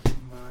 chuck it,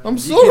 man. I'm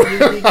sorry.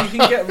 you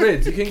can get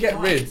rid. You can get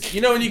rid.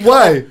 You know when you cut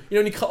Why? Off, you know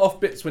when you cut off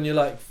bits when you're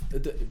like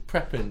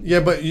prepping. Yeah,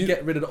 but you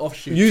get rid of the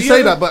offshoots. you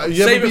say that, but you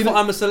save ever it been... for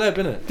I'm a Celeb,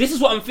 innit? This is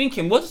what I'm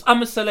thinking. What does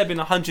I'm a Celeb in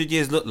 100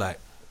 years look like?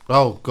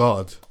 Oh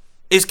God.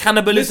 Is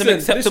cannibalism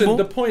acceptable?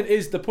 The point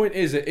is,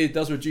 it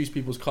does reduce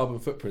people's carbon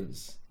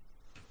footprints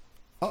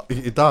Oh,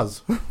 it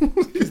does.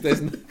 because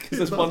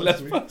there's one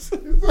less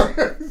person.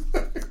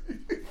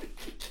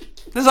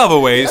 There's other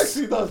ways.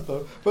 Actually does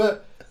though.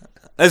 But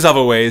There's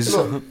other ways.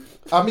 look,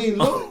 I mean,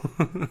 look.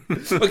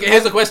 Okay,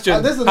 here's a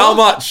question: there's how another-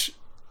 much?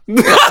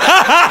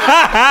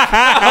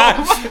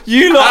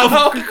 You lot have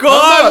How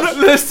gone. much?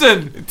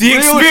 Listen, The real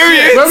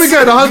experience. Where we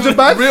going? 100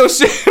 bags? Real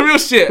shit, real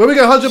shit. Where we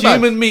going? 100 bags?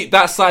 Human meat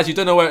that size, you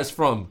don't know where it's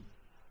from.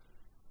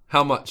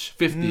 How much?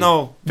 50.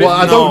 No. Well,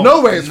 I No. don't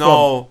know where it's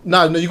No. from.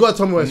 No, you got to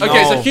tell me where it's Okay,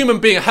 from. it's a No. human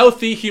being, a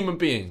healthy human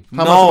being.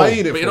 How No. much am I eating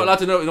it But for? you're not allowed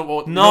to know. You're not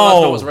allowed to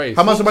No. know what's raised.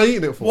 How much am I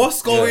eating it for?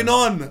 What's going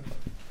on?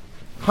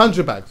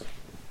 100 bags.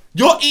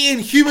 You're eating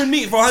human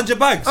meat for 100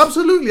 bags.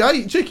 Absolutely, I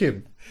eat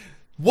chicken.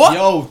 What?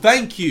 Yo,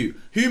 thank you.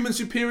 Human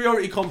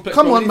superiority complex.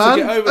 Come bro. on, We need to man.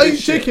 get over I eat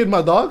this shit. chicken,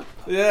 my dog.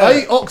 Yeah. I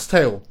eat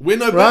oxtail. We're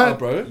no better, Right?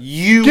 bro.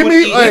 You Give would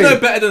me- eat. hey, We're no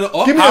better than an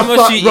ox. Give me How a much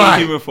fuck- you eat right.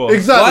 human for? Why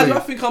Exactly. do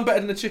I think I'm better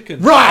than a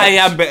chicken? Right. I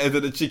am better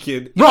than the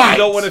chicken. If Right. you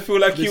don't want to feel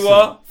like you Listen.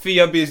 are, for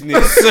your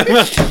business.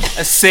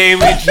 Same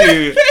with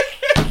you.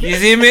 You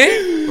see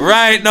me?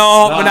 Right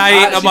now, when I eat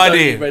actually the don't body.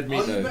 eat red meat,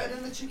 Are you though. better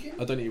than the chicken?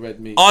 I don't eat red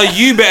meat. Are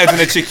you better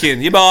than a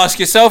chicken? You better ask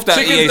yourself that.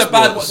 Chicken's EA the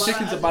bad Sports. one.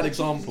 Chicken's a bad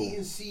example.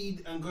 Eating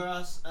seed and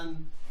grass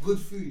and good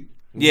food.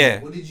 Yeah.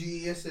 What did you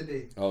eat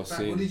yesterday? Oh,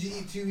 Fact, see. What did you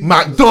eat 2 weeks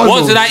McDonald's.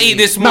 What did I eat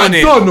this morning?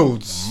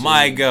 McDonald's.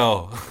 My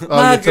girl. Oh,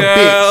 My it's a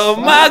girl.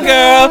 bitch. My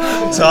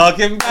girl.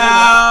 Talking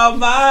about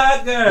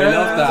my girl. We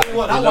love that. We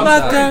love My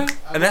that. girl.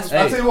 And that's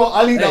I'll tell you what,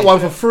 I'll eat that Hey. one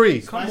for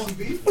free. Spicy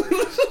beef?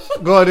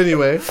 Go on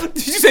anyway.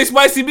 Did you say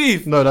spicy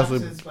beef? No, that's I a...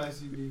 said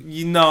spicy beef.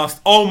 You know.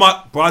 Oh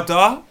my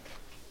brother.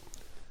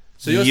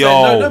 So you're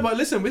Yo. saying no, but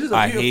listen, this is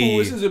I a hear beautiful,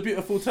 you. this is a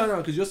beautiful turnaround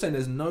because you're saying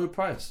there's no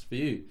price for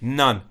you.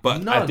 None.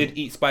 But I None. did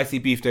eat spicy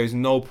beef. There is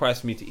no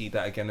price for me to eat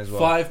that again as well.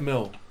 5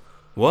 mil,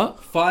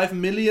 What? £5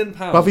 million.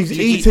 Bruv, he's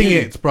eating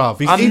it, bruv.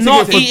 He's I'm eating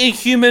not it for... eating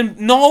human.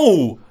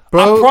 No.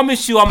 Bro, I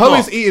promise you, I'm Poe not.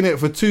 is eating it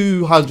for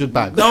 200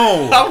 bags.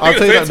 No. I'll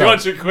tell you that now.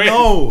 quid.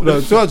 No.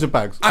 No, 200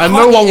 bags. I And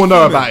can't no one eat will know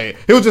human. about it.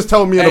 He'll just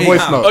tell me in a Hey,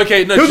 voice note.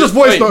 Okay, no, He'll just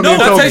voice note me no, and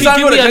no, tell take me. some-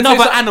 Give me Can I another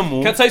say some- animal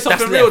Can I tell you something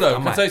that's real left. though? I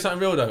Can I might- tell you something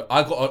real though?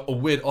 I got a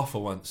weird offer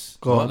once.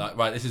 Go on. Like,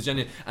 right, this is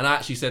genuine. And I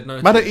actually said no.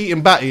 Man to are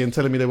eating batty and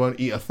telling me they won't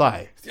eat a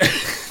thigh.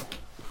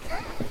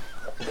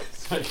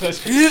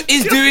 Who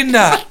is doing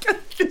that?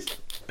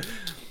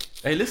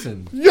 Hey,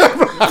 listen. Yeah,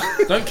 bro.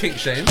 Don't kink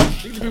shame.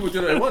 These people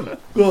do what they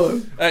want. Go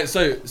on.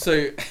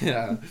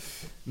 Yeah.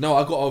 No,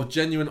 I got a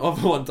genuine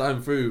offer one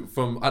time through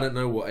from I don't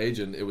know what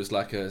agent. It was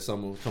like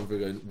someone come through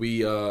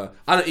going,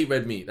 I don't eat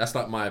red meat. That's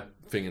like my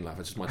thing in life.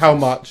 It's just my How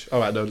choice. much? All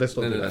right, no, let's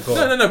not do that. Go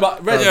on. No,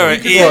 but red, You're you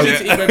an can idiot. choose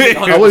to eat red meat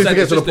 100%. I want you to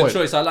get It's to the just the point.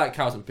 choice. I like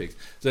cows and pigs.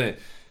 So,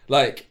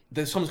 like,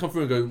 there's someone's come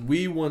through and go,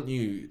 we want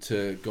you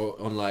to go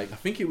on, like, I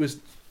think it was,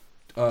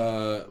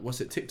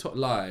 what's it, TikTok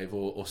Live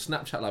or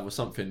Snapchat Live or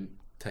something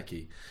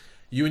techie.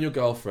 You and your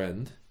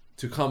girlfriend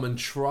to come and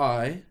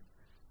try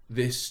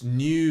this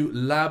new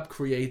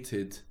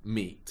lab-created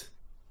meat.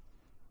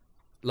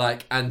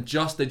 Like, and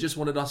they just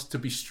wanted us to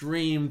be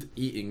streamed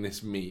eating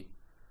this meat.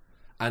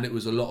 And it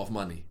was a lot of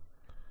money.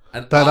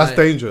 And That's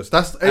dangerous.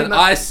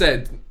 I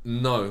said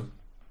no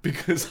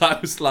because I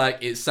was like,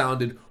 it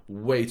sounded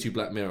way too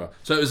Black Mirror.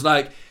 So it was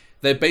like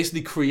they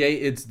basically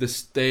created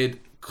this. They'd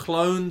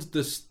cloned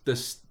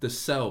the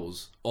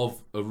cells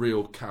of a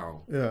real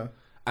cow,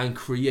 and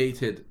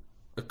created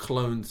a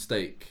cloned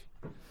steak.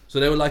 So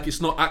they were like,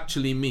 it's not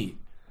actually meat.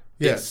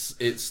 Yes,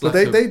 it's but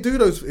like they do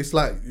those. It's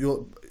like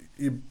you're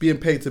being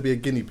paid to be a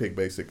guinea pig,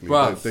 basically.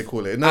 They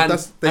call it,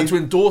 and to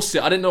endorse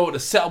it. I didn't know what the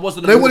setup was.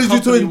 They wanted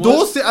you to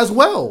endorse it as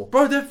well,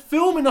 bro. They're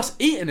filming us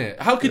eating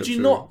it. How could you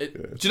not? Do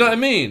you know what I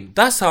mean?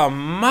 That's how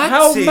mad.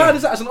 How mad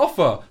is that as an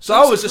offer? So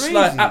That's I was just crazy.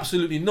 like,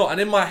 absolutely not. And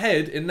in my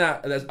head,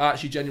 I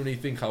actually genuinely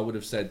think I would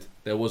have said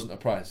there wasn't a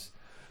price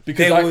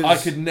because I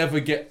could never.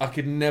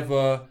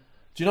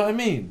 Do you know what I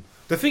mean?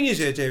 The thing is,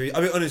 yeah, Jamie,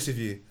 I'll be honest with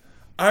you.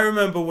 I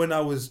remember when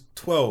I was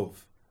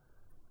 12,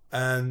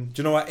 and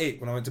do you know what I ate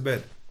when I went to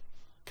bed?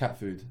 Cat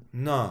food.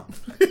 Nah.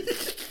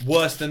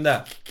 Worse than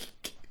that.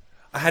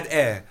 I had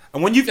air.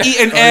 And when you've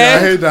eaten I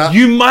hear air, that.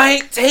 you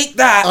might take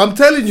that I'm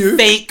telling you,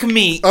 fake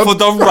meat for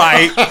the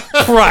right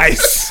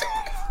price.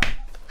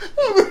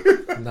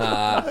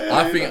 Nah,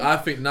 I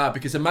think nah,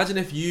 because imagine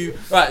if you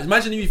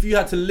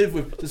had to live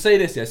with, to say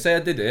this, say I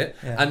did it,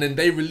 and then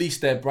they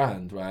released their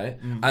brand, right?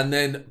 And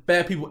then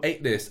bare people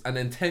ate this, and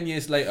then 10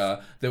 years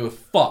later, they were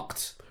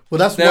fucked. Well,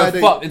 that's They why were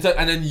they. fucked,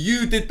 and then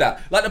you did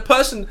that. Like the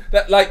person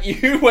that, like,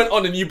 you went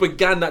on and you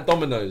began that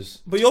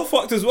Domino's. But you're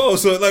fucked as well,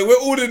 so like we're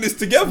all in this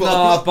together.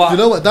 Nah, but You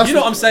know what? what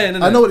I'm saying,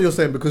 innit? I know what you're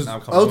saying because Nah,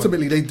 come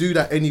ultimately they do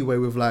that anyway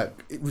with like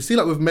we see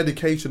like with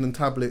medication and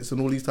tablets and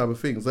all these type of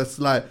things. That's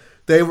like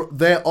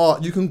there are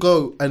you can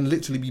go and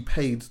literally be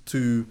paid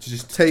to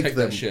just take that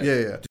them. shit.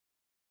 Yeah.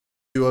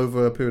 You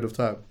over a period of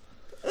time.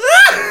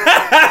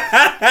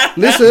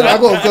 Listen, I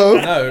gotta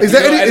go. No, is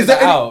there anything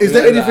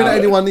that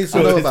anyone needs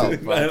to know about?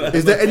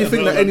 Is there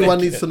anything that anyone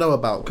needs to know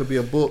about? Could be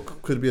a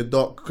book, could be a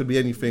doc, could be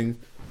anything.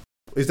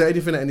 Is there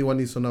anything that anyone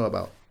needs to know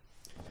about?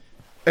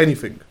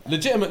 Anything?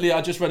 Legitimately,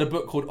 I just read a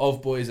book called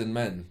Of Boys and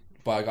Men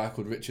by a guy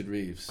called Richard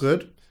Reeves.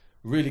 Good.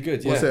 Really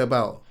good. What's it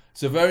about?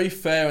 It's a very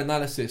fair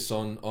analysis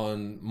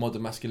on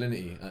modern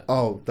masculinity.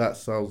 Oh, that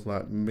sounds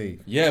like me.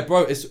 Yeah,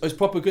 bro, it's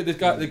proper good. The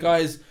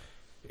guy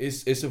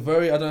is a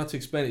very, I don't know how to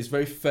explain it. It's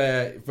very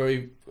fair,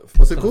 very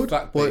What's it called?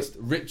 fact based.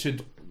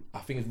 Richard, I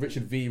think it's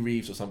Richard V.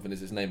 Reeves or something is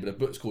his name, but the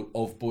book's called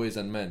Of Boys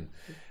and Men.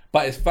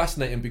 But it's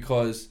fascinating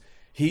because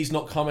he's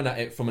not coming at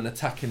it from an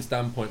attacking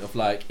standpoint of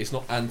like it's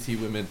not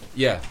anti-women.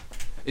 Yeah,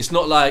 it's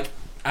not like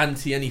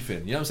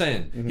anti-anything. You know what I'm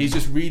saying? Mm-hmm. He's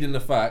just reading the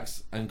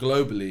facts, and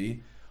globally,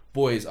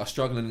 boys are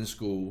struggling in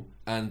school,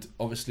 and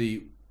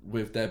obviously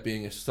with there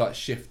being a slight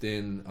shift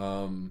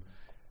in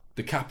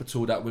the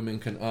capital that women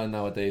can earn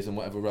nowadays and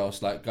whatever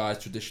else, like guys,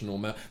 traditional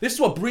male. This is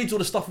what breeds all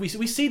the stuff we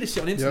see this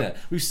shit on the internet.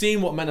 Yep. We've seen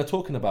what men are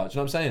talking about. Do you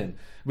know what I'm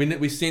saying?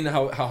 We've seen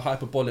how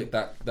hyperbolic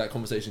that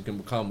conversation can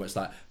become, where it's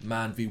like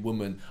man v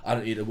woman. I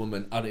don't need a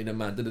woman. I don't need a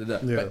man. Da, da, da.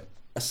 Yeah. But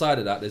aside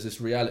of that, there's this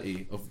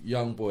reality of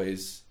young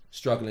boys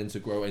struggling to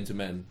grow into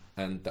men,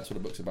 and that's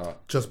what the book's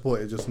about. Just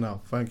bought it just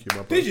now. Thank you, my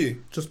brother. Did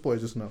you? Just bought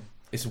it just now.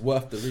 It's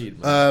worth the read,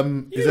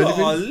 man. Is there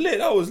anything? Lit.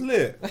 That was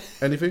lit.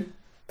 Anything?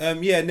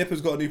 Yeah,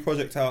 Nipper's got a new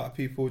project out.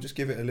 People, just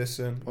give it a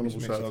listen. Honourable Just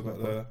make sure shout I've got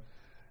to the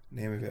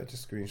name of it. I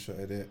just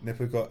screenshotted it.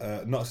 Nipper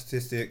got not a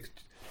statistic.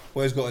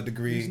 Boy's got a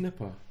degree. Who's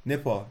Nipper?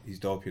 Nipper, he's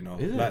dope, you know.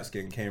 Is it? Light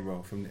skin,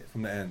 Cambro from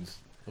the ends.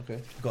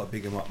 Okay. Got to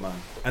big him up, man.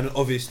 And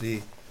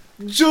obviously,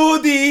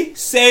 Geordie,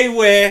 say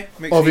where.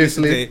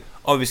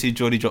 Obviously,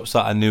 Geordie drops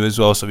something new as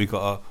well, so we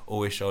got to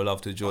always show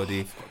love to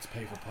Geordie. I forgot to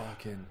pay for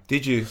parking.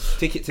 Did you?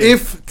 Ticket to...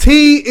 If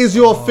tea is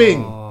your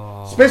thing,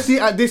 especially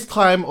at this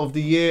time of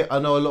the year, I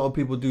know a lot of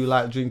people do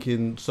like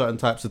drinking certain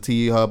types of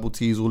tea, herbal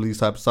teas, all these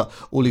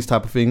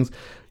type of things.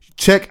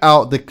 Check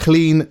out the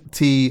Clean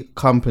Tea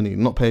Company.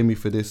 Not paying me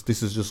for this.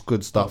 This is just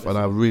good stuff, and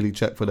I really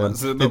check for them.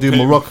 They do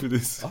Moroccan. I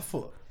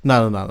thought.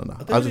 No.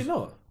 Are they really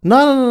not?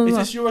 No. Is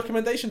this your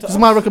recommendation to us? This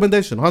is my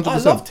recommendation, 100%. I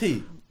love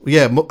tea.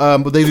 Yeah,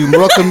 but they do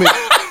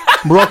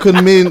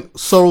Moroccan mint,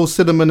 sorrel,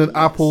 cinnamon, and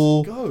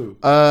apple.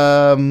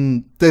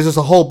 There's just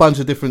a whole bunch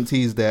of different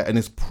teas there, and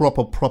it's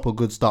proper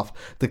good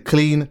stuff. The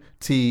Clean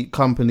Tea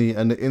Company,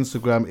 and the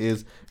Instagram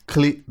is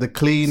the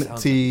Clean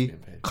Tea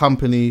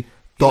Company.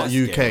 .uk.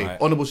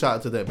 Right. Honourable shout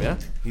out to them, yeah?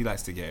 He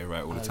likes to get it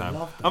right all the time.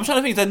 I'm trying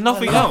to think, there's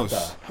nothing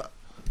else.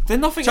 There's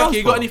nothing Chucky, else.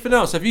 you got anything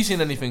else? Have you seen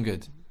anything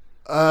good?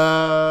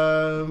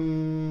 I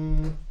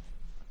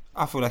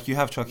feel like you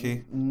have,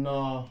 Chucky.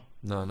 No.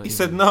 He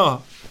said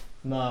no.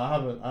 No, I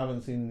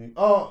haven't seen any.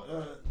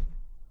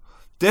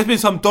 There's been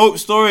some dope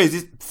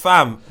stories.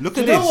 Fam, look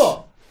at this.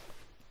 What?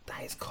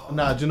 That It's cold.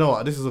 Nah, do you know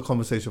what? This is a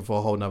conversation for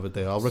a whole nother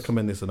day. I'll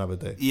recommend this another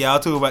day. Yeah, I'll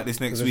talk about this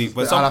next week.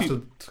 But I'll have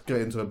to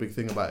get into a big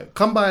thing about it.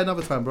 Come by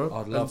another time, bro.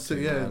 I'd love to.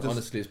 Yeah,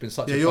 honestly, it's been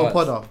such a you're a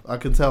fight. podder. I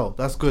can tell.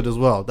 That's good as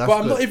well. That's But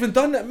I'm good. not even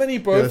done that many,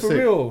 bro. Yeah, For sick.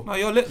 real. No,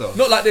 you're lit though.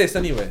 Not like this,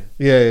 anyway.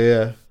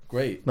 Yeah.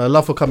 Great. No,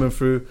 love for coming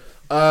through.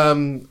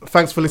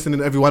 Thanks for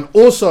listening, everyone.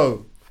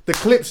 Also, the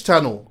Clips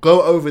channel.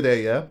 Go over there,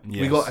 yeah?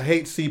 Yes. We got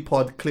HC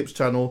Pod Clips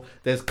channel.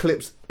 There's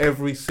clips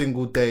every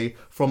single day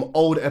from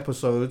old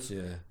episodes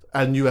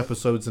and new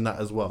episodes and that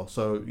as well.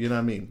 So, you know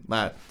what I mean?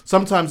 Man,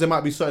 sometimes there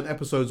might be certain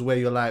episodes where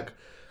you're like,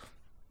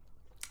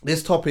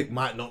 this topic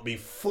might not be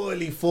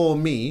fully for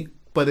me,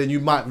 but then you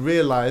might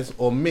realize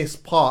or miss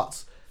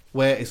parts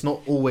where it's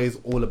not always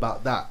all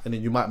about that. And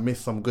then you might miss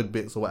some good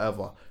bits or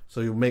whatever. So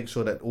you'll make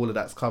sure that all of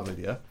that's covered,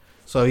 yeah?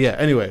 So, yeah,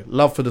 anyway,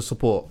 love for the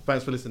support.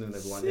 Thanks for listening,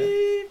 everyone.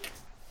 Yeah?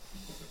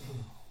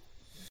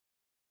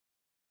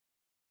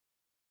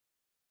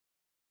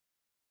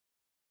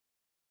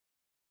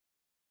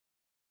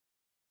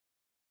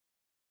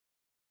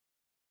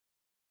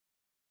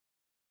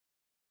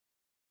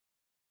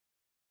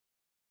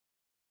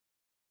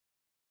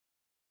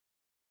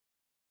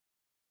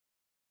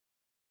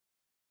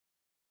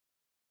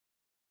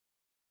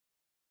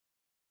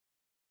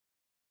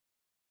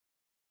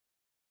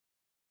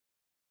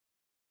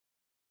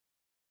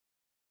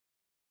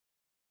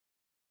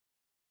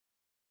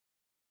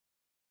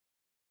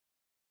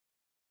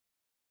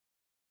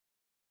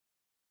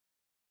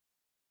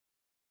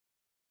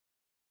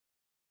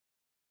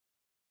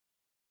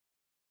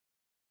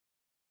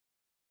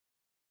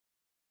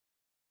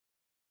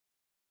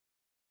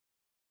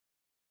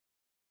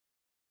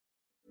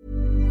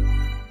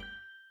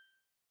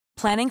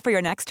 Planning for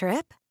your next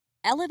trip?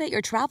 Elevate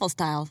your travel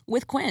style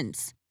with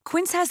Quince.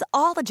 Quince has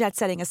all the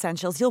jet-setting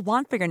essentials you'll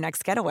want for your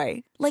next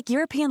getaway, like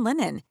European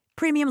linen,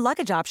 premium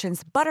luggage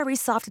options, buttery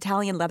soft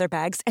Italian leather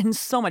bags, and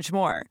so much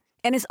more.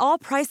 And is all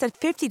priced at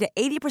 50 to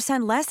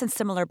 80% less than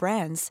similar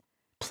brands.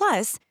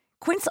 Plus,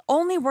 Quince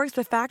only works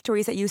with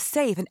factories that use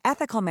safe and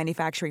ethical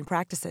manufacturing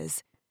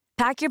practices.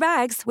 Pack your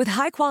bags with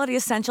high-quality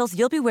essentials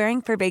you'll be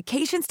wearing for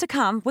vacations to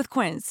come with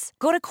Quince.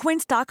 Go to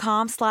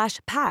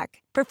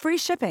quince.com/pack for free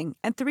shipping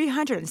and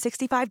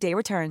 365-day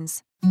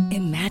returns.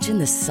 Imagine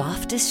the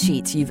softest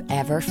sheets you've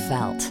ever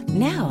felt.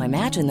 Now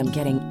imagine them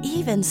getting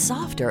even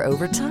softer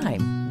over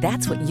time.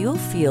 That's what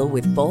you'll feel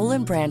with Boll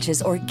 &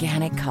 Branch's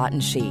organic cotton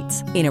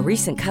sheets. In a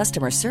recent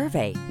customer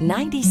survey,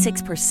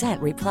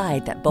 96%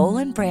 replied that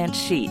Boll & Branch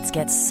sheets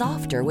get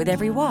softer with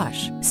every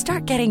wash.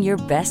 Start getting your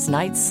best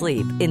night's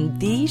sleep in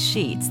these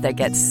sheets that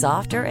get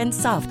softer and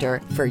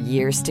softer for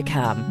years to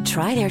come.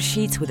 Try their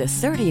sheets with a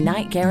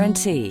 30-night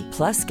guarantee.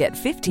 Plus, get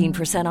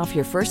 15% off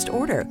your first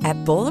order at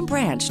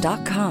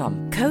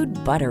bollandbranch.com. Code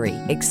BUTTERY.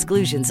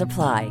 Exclusions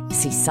apply.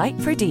 See site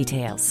for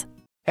details.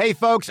 Hey,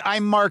 folks,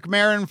 I'm Mark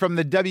Maron from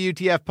the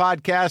WTF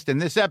Podcast,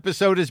 and this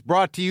episode is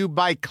brought to you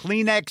by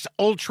Kleenex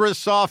Ultra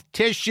Soft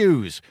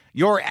Tissues,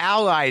 your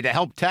ally to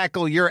help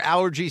tackle your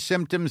allergy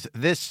symptoms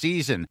this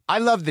season. I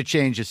love the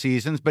change of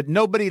seasons, but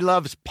nobody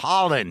loves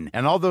pollen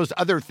and all those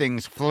other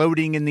things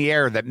floating in the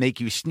air that make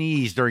you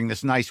sneeze during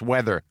this nice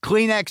weather.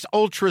 Kleenex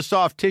Ultra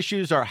Soft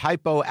Tissues are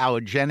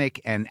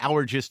hypoallergenic and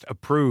allergist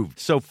approved,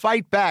 so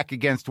fight back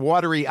against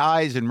watery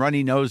eyes and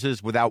runny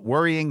noses without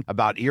worrying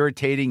about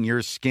irritating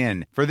your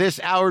skin. For this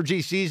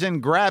allergy season,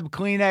 grab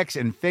Kleenex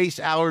and face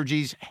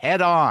allergies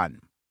head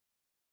on.